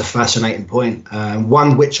that was a fascinating point,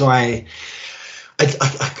 one which I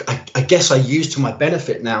guess I use to my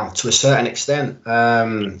benefit now to a certain extent,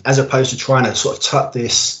 as opposed to trying to sort of tuck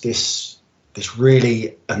this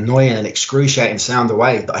really annoying and excruciating sound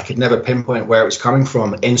away that I could never pinpoint where it was coming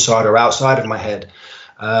from, inside or outside of my head.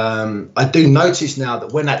 I do notice now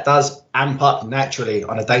that when that does amp up naturally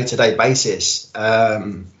on a day-to-day basis,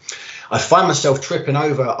 I find myself tripping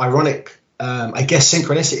over ironic, I guess,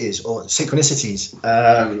 synchronicities.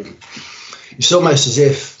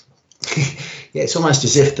 It's almost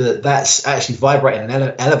as if that's actually vibrating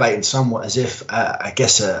and elevating somewhat, as if I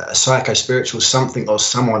guess a psycho-spiritual something or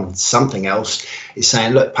something else is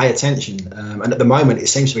saying, look, pay attention. And at the moment, it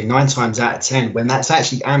seems to be 9 times out of 10 when that's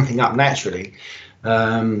actually amping up naturally.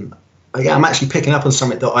 I'm actually picking up on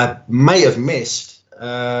something that I may have missed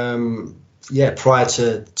prior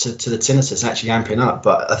to the tinnitus actually amping up.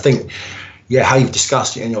 But I think how you've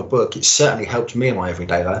discussed it in your book, it's certainly helped me in my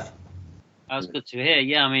everyday life. That's good to hear.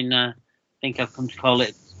 Yeah, I mean, I think I've come to call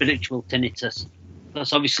it spiritual tinnitus.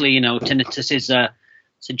 That's obviously, tinnitus is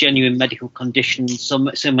it's a genuine medical condition.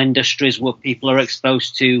 Some industries where people are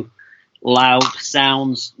exposed to loud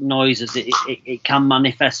sounds, noises, it can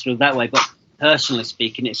manifest through that way. But personally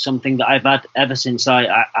speaking, it's something that I've had ever since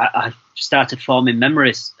I started forming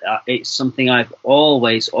memories. It's something I've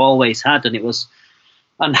always had,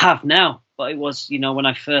 and have now. But it was, when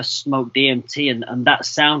I first smoked DMT and that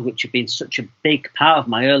sound, which had been such a big part of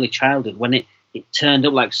my early childhood, when it turned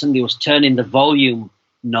up like somebody was turning the volume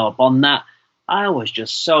knob on that, I was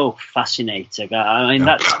just so fascinated. I mean,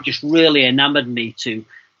 that just really enamored me to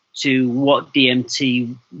what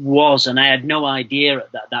DMT was, and I had no idea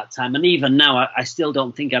at that time. And even now, I still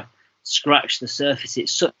don't think I've scratched the surface.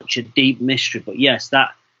 It's such a deep mystery. But yes,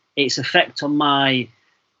 that its effect on my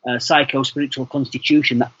psycho-spiritual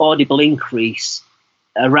constitution, that audible increase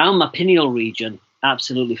around my pineal region,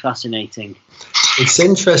 absolutely fascinating. It's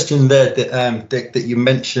interesting that Dick, that you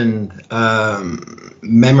mentioned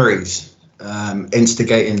memories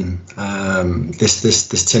instigating this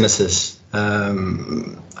tinnitus.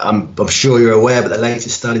 I'm sure you're aware, but the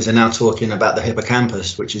latest studies are now talking about the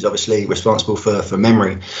hippocampus, which is obviously responsible for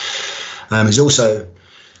memory. Is also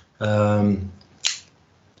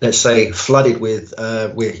let's say flooded with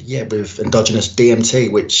endogenous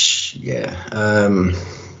DMT, which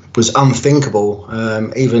was unthinkable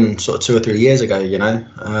even sort of 2 or 3 years ago. We know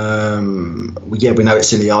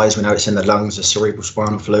it's in the eyes, we know it's in the lungs, the cerebral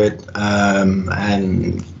spinal fluid,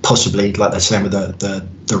 and possibly, like they're saying with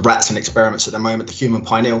the rats and experiments at the moment, the human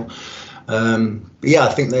pineal. I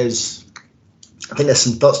think there's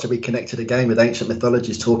some dots to be connected again with ancient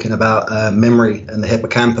mythologies talking about memory and the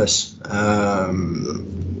hippocampus.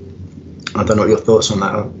 I don't know what your thoughts on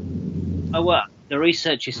that are. Oh, well, the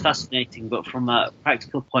research is fascinating, but from a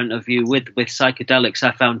practical point of view, with psychedelics,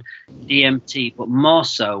 I found DMT, but more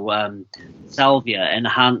so salvia,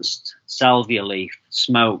 enhanced salvia leaf,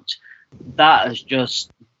 smoked. That has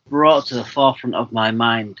just brought to the forefront of my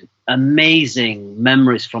mind amazing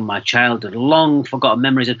memories from my childhood, long forgotten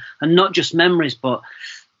memories, and not just memories, but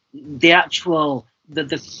the actual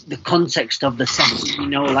the context of the setting, you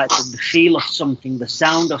know, like the feel of something, the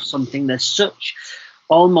sound of something. There's such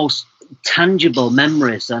almost tangible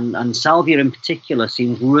memories, and salvia in particular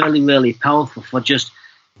seems really, really powerful for just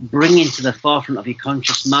bringing to the forefront of your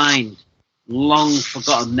conscious mind long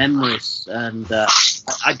forgotten memories. And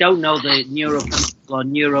I don't know the neurochemical or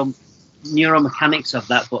neuromechanics of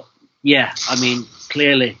that, but yeah, I mean,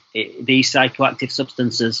 clearly these psychoactive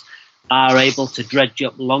substances are able to dredge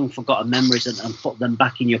up long forgotten memories and put them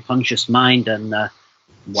back in your conscious mind. And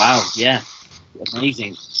wow, yeah,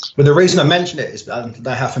 amazing. Well, the reason I mention it is I don't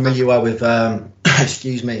know how familiar you are with,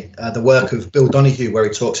 the work of Bill Donahue, where he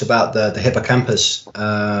talks about the hippocampus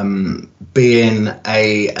being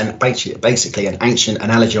basically an ancient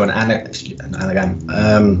analogy or an anagram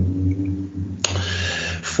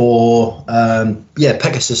for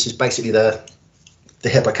Pegasus is basically the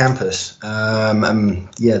hippocampus.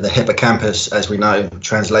 The hippocampus, as we know,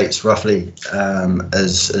 translates roughly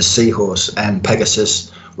as seahorse, and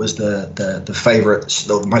Pegasus was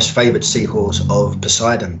the most favored seahorse of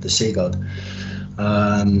Poseidon, the sea god.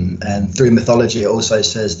 And through mythology, it also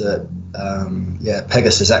says that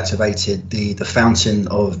Pegasus activated the fountain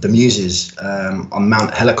of the Muses on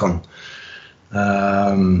Mount Helicon,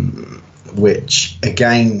 which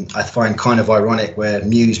again I find kind of ironic, where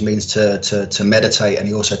muse means to meditate, and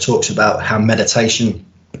he also talks about how meditation,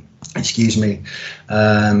 is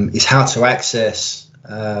how to access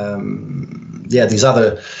these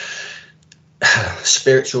other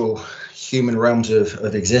spiritual human realms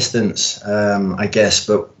of existence, I guess.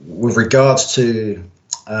 But with regards to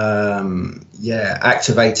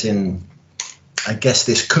activating, I guess,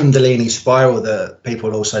 this Kundalini spiral that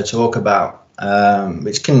people also talk about,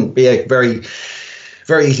 which can be a very,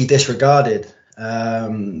 very easily disregarded.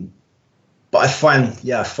 But I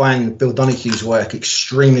find Bill Donahue's work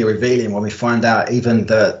extremely revealing when we find out even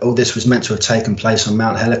that all this was meant to have taken place on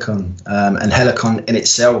Mount Helicon, and Helicon in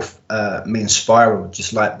itself means spiral,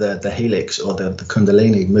 just like the helix or the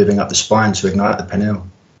Kundalini moving up the spine to ignite the pineal.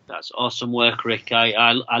 That's awesome work, Rick.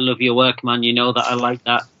 I love your work, man. You know that I like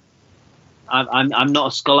that. I'm not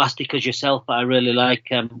as scholastic as yourself, but I really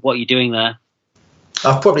like what you're doing there.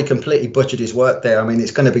 I've probably completely butchered his work there. I mean, it's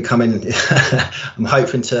going to be coming. I'm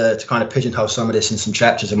hoping to kind of pigeonhole some of this in some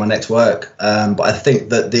chapters in my next work. But I think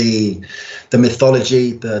that the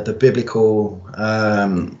mythology, the biblical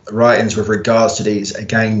writings with regards to these,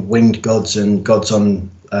 again, winged gods and gods on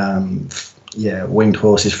winged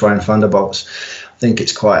horses throwing thunderbolts, I think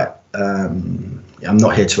it's quite. I'm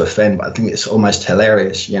not here to offend, but I think it's almost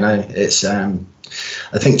hilarious. You know, it's. I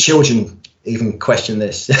think children even question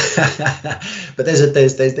this, but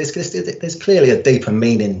there's clearly a deeper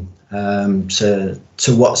meaning to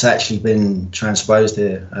what's actually been transposed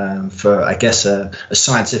here, for, I guess, a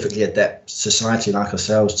scientifically adept society like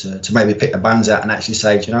ourselves to maybe pick the bones out and actually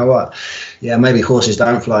say, do you know what? Yeah, maybe horses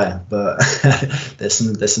don't fly, but there's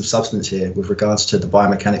some substance here with regards to the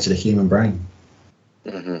biomechanics of the human brain.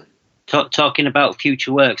 Mm-hmm. Talking about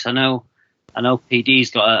future works, I know PD's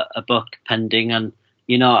got a book pending, and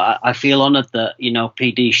you know, I feel honoured that, you know,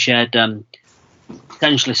 PD shared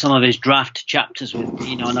potentially some of his draft chapters with,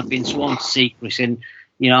 you know, and I've been sworn to secrecy. And,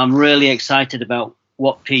 you know, I'm really excited about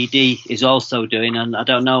what PD is also doing. And I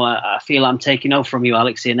don't know, I feel I'm taking over from you,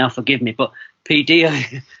 Alex, here now, forgive me. But PD,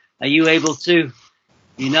 are you able to,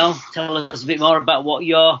 you know, tell us a bit more about what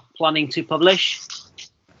you're planning to publish?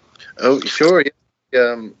 Oh, sure.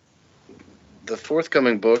 The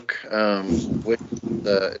forthcoming book, which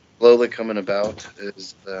slowly coming about,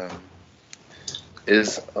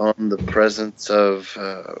 is on the presence of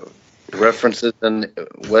references in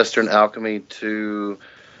Western alchemy to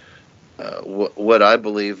what I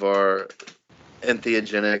believe are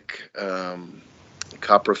entheogenic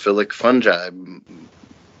coprophilic fungi,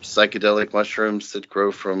 psychedelic mushrooms that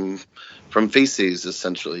grow from feces,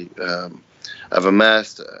 essentially. I've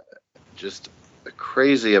amassed just a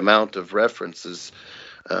crazy amount of references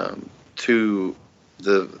to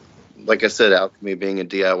like I said, alchemy being a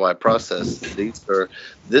DIY process.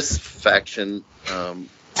 This faction,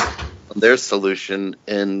 their solution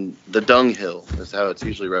in the dunghill is how it's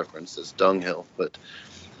usually referenced, as dunghill. But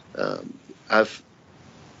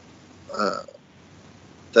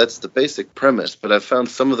that's the basic premise. But I've found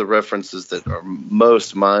some of the references that are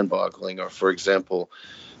most mind-boggling are, for example,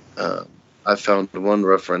 I found one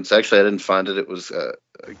reference. Actually, I didn't find it. It was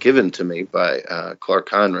given to me by Clark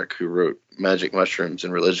Heinrich, who wrote Magic Mushrooms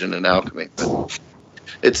and Religion and Alchemy. But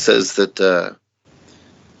it says that,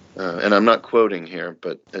 and I'm not quoting here,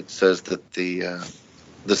 but it says that the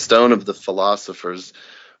stone of the philosophers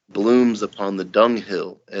blooms upon the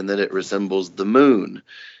dunghill, and that it resembles the moon,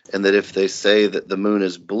 and that if they say that the moon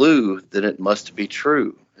is blue, then it must be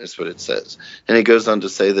true. Is what it says. And he goes on to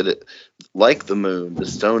say that it, like the moon, the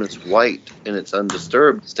stone is white in its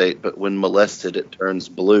undisturbed state, but when molested, it turns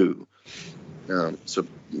blue. So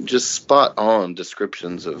just spot on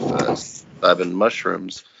descriptions of psilocybin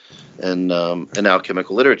mushrooms and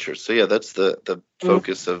alchemical literature. So yeah, that's the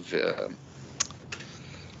focus of the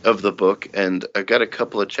book. And I've got a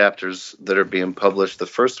couple of chapters that are being published. The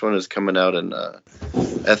first one is coming out in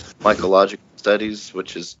Ethnomycological Studies,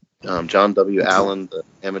 which is John W. Allen, the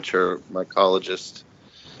amateur mycologist.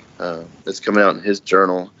 It's coming out in his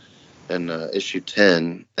journal in issue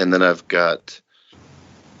 10. And then I've got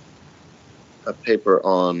a paper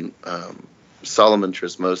on Solomon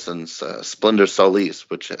Trismosin's Splendor Solis,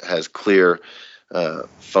 which has clear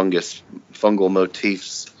fungal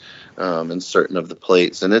motifs in certain of the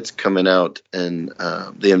plates. And it's coming out in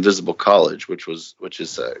The Invisible College, which is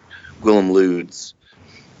Willem Lude's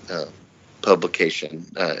publication.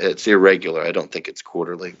 It's irregular. I don't think it's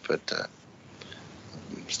quarterly, but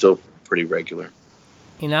still pretty regular.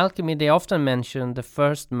 In alchemy, they often mention the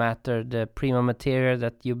first matter, the prima materia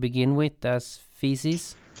that you begin with as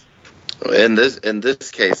feces. In this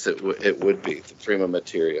case, it would be the prima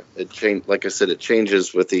materia. Like I said, it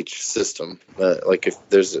changes with each system. Like if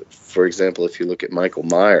there's, for example, if you look at Michael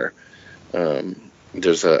Meyer,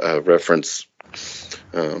 there's a reference.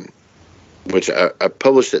 Which I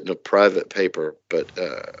published it in a private paper, but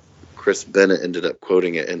Chris Bennett ended up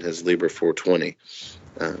quoting it in his Liber 420.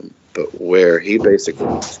 But where he basically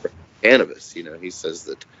describes cannabis, he says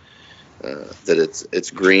that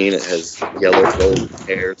it's green, it has yellow golden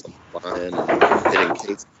hairs on the line, and it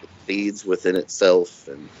encases the seeds within itself,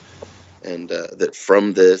 and that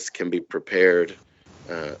from this can be prepared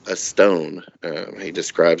a stone. He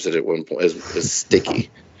describes it at one point as sticky,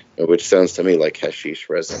 which sounds to me like hashish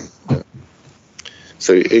resin.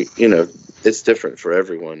 So, it's different for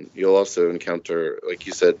everyone. You'll also encounter, like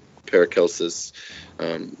you said, Paracelsus.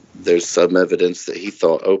 There's some evidence that he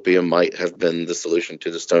thought opium might have been the solution to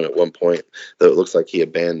the stone at one point, though it looks like he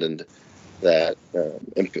abandoned that.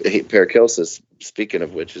 And Paracelsus, speaking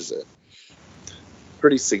of which, is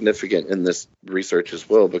pretty significant in this research as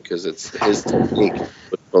well, because it's his technique,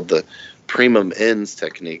 what's called the primum ens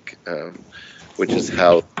technique, which is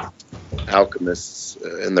how alchemists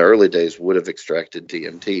in the early days would have extracted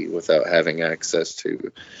DMT without having access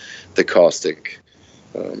to the caustic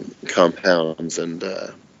compounds and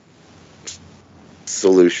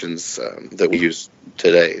solutions that we use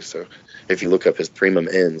today. So if you look up his primum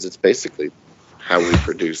ens, it's basically how we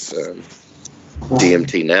produce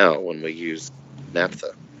DMT now when we use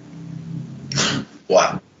naphtha.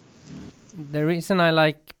 Wow. The reason I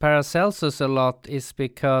like Paracelsus a lot is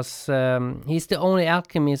because he's the only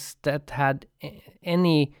alchemist that had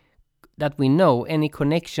any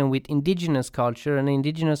connection with indigenous culture, and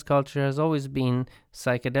indigenous culture has always been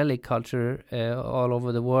psychedelic culture all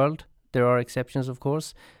over the world. There are exceptions, of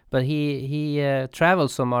course, but he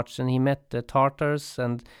traveled so much, and he met the Tartars,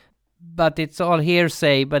 but it's all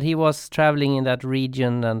hearsay. But he was traveling in that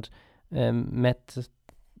region and met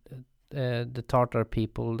the Tartar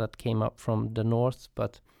people that came up from the north.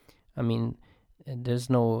 But I mean, there's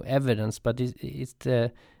no evidence. But he's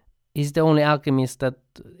the only alchemist that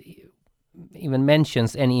even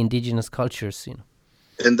mentions any indigenous cultures,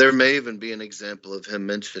 And there may even be an example of him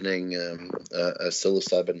mentioning a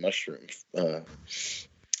psilocybin mushroom and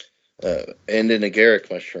an agaric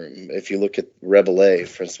mushroom. If you look at Rabelais,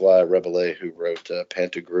 Francois Rabelais, who wrote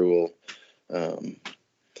Pantagruelion,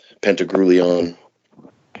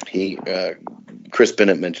 Chris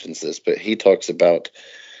Bennett mentions this, but he talks about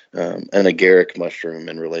an agaric mushroom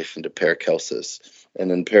in relation to Paracelsus.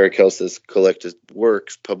 And in Paracelsus' collected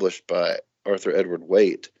works published by Arthur Edward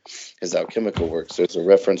Waite, his alchemical works, there's a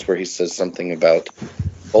reference where he says something about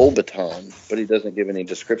bolbaton, but he doesn't give any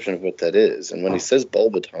description of what that is. And when he says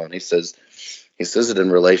bolbaton, he says it in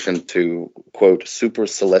relation to, quote, super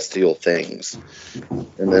celestial things.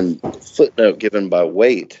 And then the footnote given by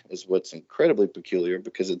Waite is what's incredibly peculiar,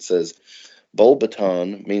 because it says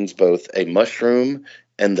bolbaton means both a mushroom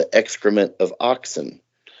and the excrement of oxen.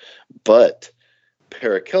 But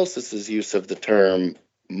Paracelsus's use of the term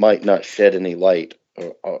might not shed any light,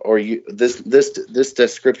 this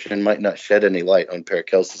description might not shed any light on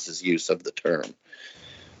Paracelsus's use of the term.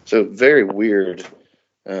 So very weird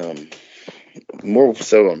more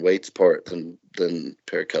so on Wade's part than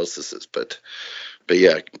Paracelsus's, but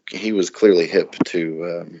yeah, he was clearly hip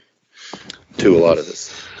to a lot of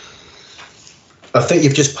this. I think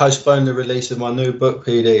you've just postponed the release of my new book,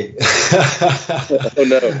 PD. Oh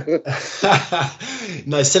no!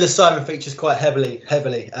 No, psilocybin features quite heavily.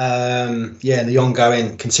 In the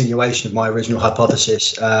ongoing continuation of my original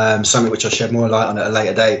hypothesis, something which I'll shed more light on at a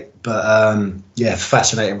later date. But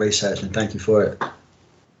fascinating research, and thank you for it.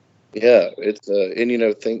 Yeah, it's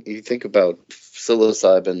you think about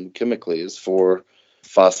psilocybin chemically is for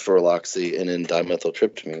phosphoryloxy and in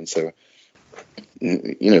dimethyltryptamine, so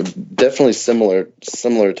definitely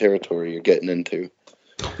similar territory you're getting into.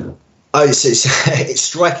 Oh, it's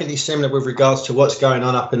strikingly similar with regards to what's going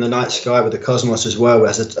on up in the night sky with the cosmos as well.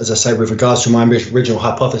 As I say, with regards to my original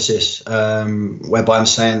hypothesis, whereby I'm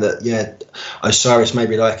saying that Osiris may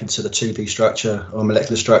be likened to the 2D structure or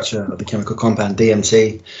molecular structure of the chemical compound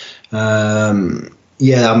DMT. I'm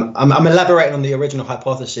elaborating on the original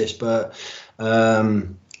hypothesis, but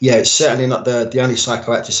it's certainly not the only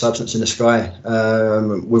psychoactive substance in the sky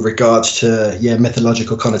with regards to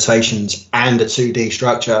mythological connotations and a 2D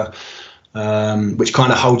structure, which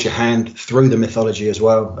kind of holds your hand through the mythology as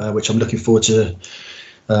well, which I'm looking forward to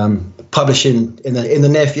publishing in the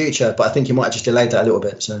near future. But I think you might have just delayed that a little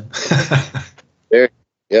bit. So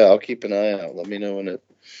I'll keep an eye out. Let me know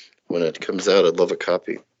when it comes out. I'd love a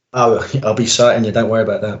copy. Oh, I'll be citing you. Don't worry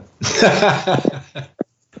about that.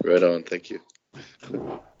 Right on. Thank you.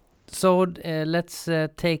 So let's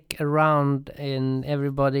take a round, and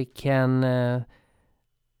everybody can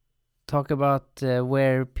talk about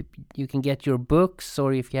where you can get your books,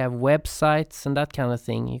 or if you have websites and that kind of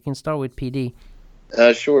thing. You can start with PD.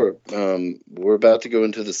 Sure. We're about to go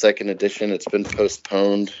into the second edition. It's been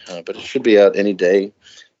postponed, but it should be out any day.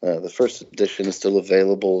 The first edition is still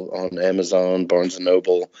available on Amazon, Barnes &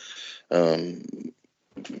 Noble.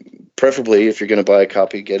 Preferably, if you're going to buy a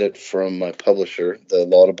copy, get it from my publisher, The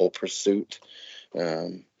Laudable Pursuit.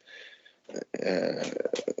 I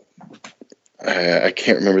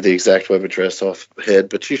can't remember the exact web address offhand,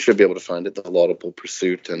 but you should be able to find it, The Laudable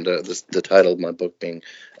Pursuit, and the title of my book being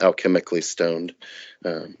Alchemically Stoned.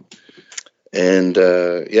 The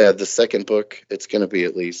second book, it's going to be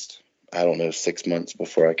at least, 6 months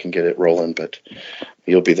before I can get it rolling, but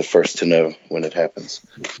you'll be the first to know when it happens.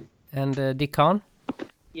 And Dickon?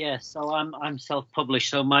 Yeah, so I'm self-published,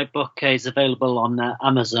 so my book is available on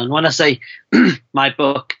Amazon. When I say my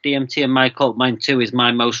book, DMT and My Occult Mind 2 is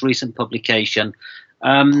my most recent publication.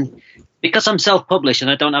 Because I'm self-published and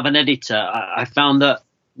I don't have an editor, I found that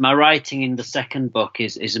my writing in the second book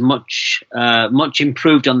is much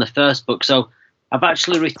improved on the first book. So I've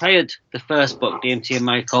actually retired the first book, DMT and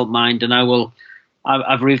My Occult Mind, and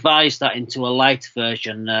I've revised that into a light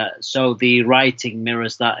version, so the writing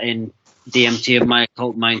mirrors that in DMT and My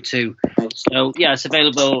Occult Mind 2. So it's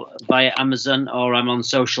available via Amazon, or I'm on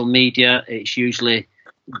social media. It's usually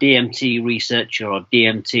DMT Researcher or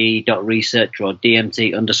DMT.researcher or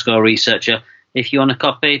DMT_researcher. If you want a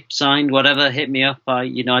copy, signed, whatever, hit me up. I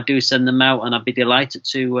do send them out, and I'd be delighted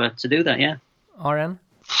to do that. Yeah. RM?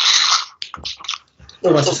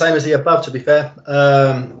 Almost the same as the above, to be fair.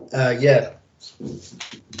 The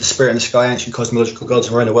Spirit in the Sky, Ancient Cosmological Gods,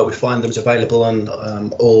 and Where in the World We Find Them is available on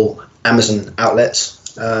all Amazon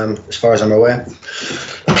outlets, as far as I'm aware.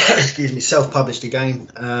 Excuse me, self-published again.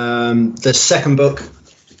 The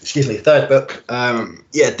third book,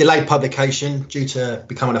 delayed publication due to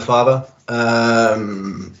becoming a father.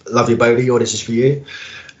 Love you, Bodhi, all this is for you.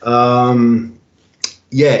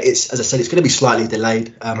 It's, as I said, it's going to be slightly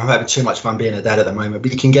delayed. I'm having too much fun being a dad at the moment,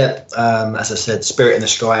 but you can get, as I said, Spirit in the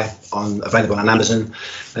Sky available on Amazon,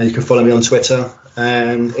 and you can follow me on Twitter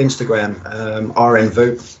and Instagram,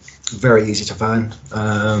 RNVoot. Very easy to find.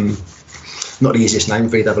 Not the easiest name,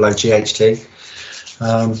 VOOGHT.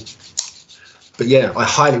 But I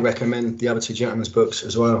highly recommend the other two gentlemen's books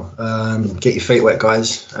as well. Get your feet wet,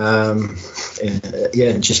 guys.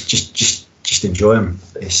 Just enjoy them.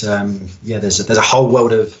 It's there's a whole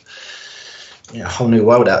world of a whole new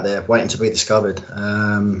world out there waiting to be discovered,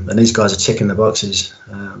 and these guys are ticking the boxes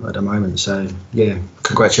at the moment. So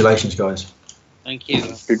congratulations, guys. Thank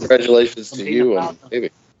you. Congratulations to you and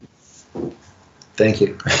baby. Thank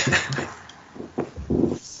you.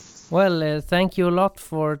 Well, thank you a lot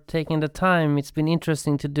for taking the time. It's been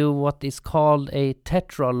interesting to do what is called a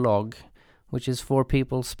tetralogue, which is 4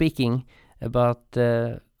 people speaking about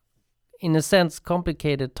in a sense,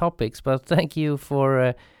 complicated topics, but thank you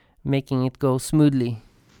for making it go smoothly.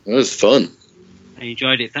 It was fun. I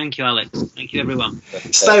enjoyed it. Thank you, Alex. Thank you, everyone.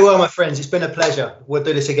 Stay well, my friends. It's been a pleasure. We'll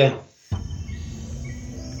do this again.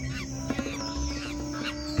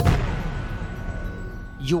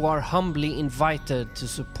 you are humbly invited to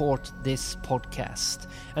support this podcast,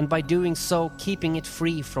 and by doing so, keeping it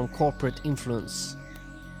free from corporate influence.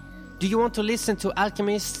 Do you want to listen to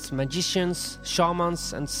alchemists, magicians,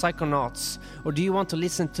 shamans, and psychonauts? Or do you want to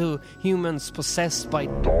listen to humans possessed by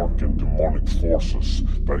dark and demonic forces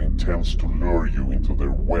that intends to lure you into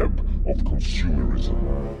their web of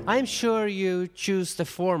consumerism? I'm sure you choose the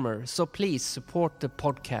former, so please support the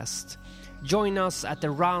podcast. Join us at the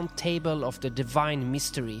round table of the divine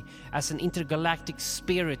mystery as an intergalactic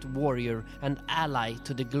spirit warrior and ally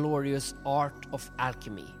to the glorious art of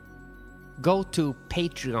alchemy. Go to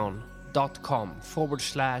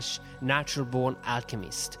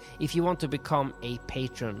patreon.com/naturalbornalchemist if you want to become a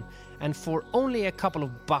patron, and for only a couple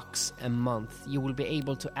of bucks a month you will be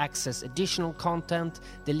able to access additional content,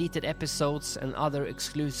 deleted episodes and other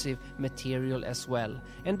exclusive material as well,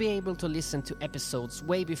 and be able to listen to episodes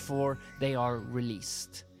way before they are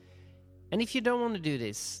released. And if you don't want to do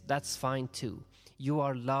this, that's fine too. You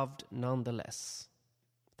are loved nonetheless.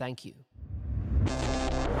 Thank you.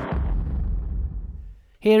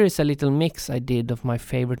 Here is a little mix I did of my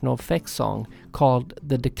favorite NoFX song called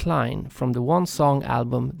The Decline from the one song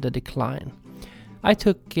album The Decline. I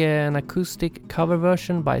took an acoustic cover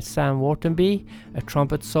version by Sam Wartenby, a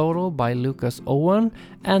trumpet solo by Lucas Owen,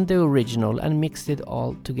 and the original, and mixed it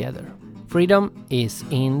all together. Freedom is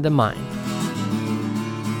in the mind.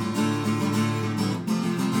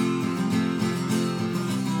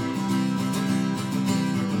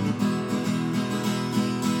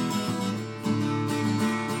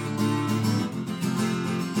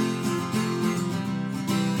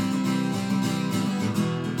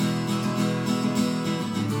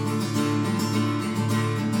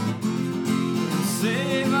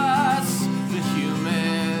 Save us, the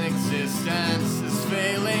human existence is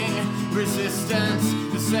failing. Resistance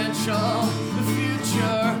essential, the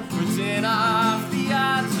future written off. The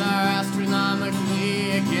odds are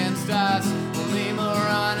astronomically against us. Only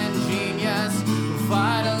moron and genius will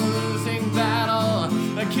fight a losing battle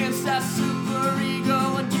against that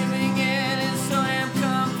superego, and giving in is so damn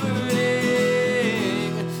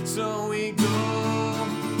comforting. So we go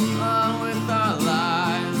on with our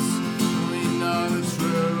lives.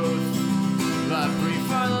 But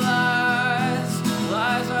prefer lies.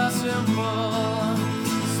 Lies are simple.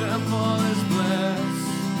 Simple is bliss.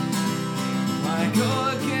 Why go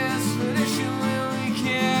against tradition when we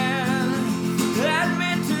can?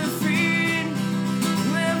 Admit defeat.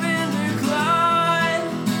 Live in decline.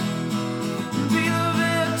 Be the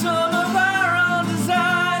victim of our own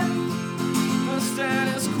design. The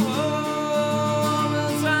status quo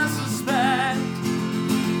as I suspect.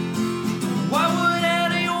 Why would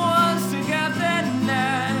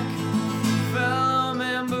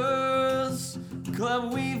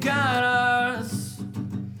club, we've got ours.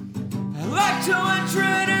 I'd like to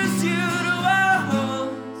introduce you to our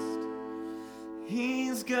host.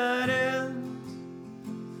 He's got his,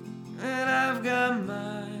 and I've got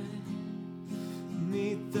mine.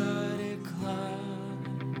 Meet the decline.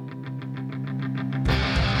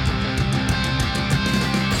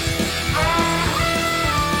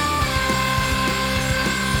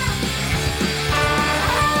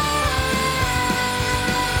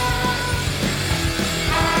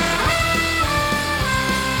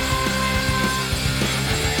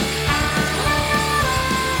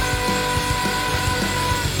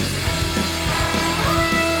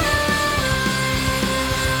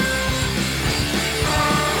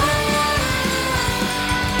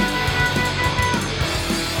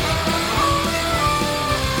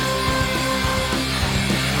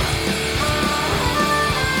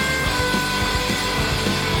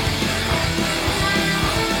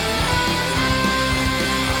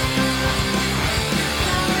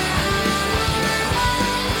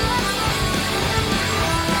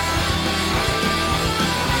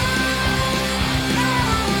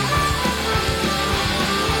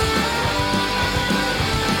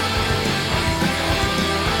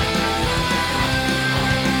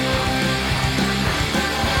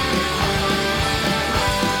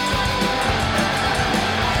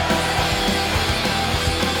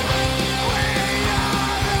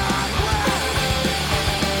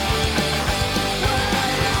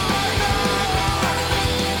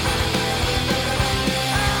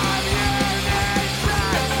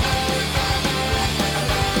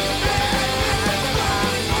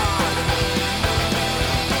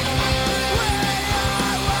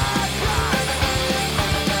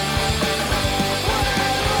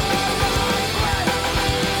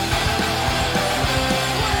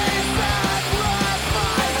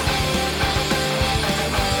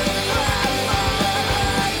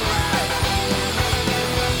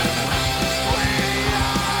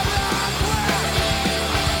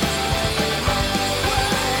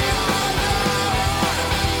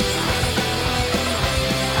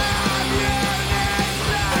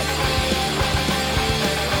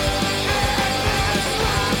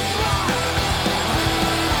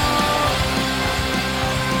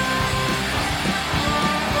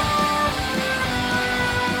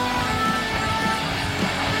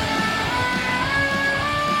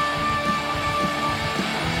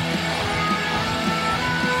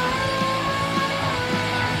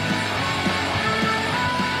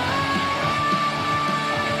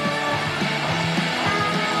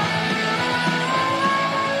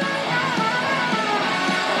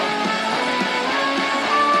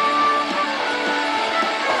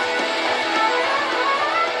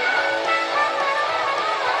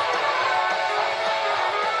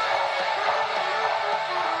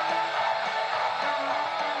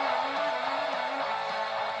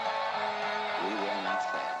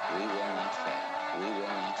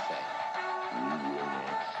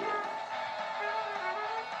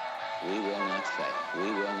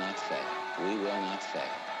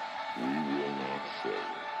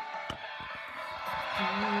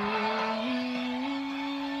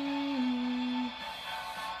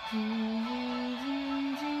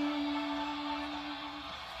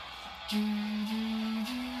 you.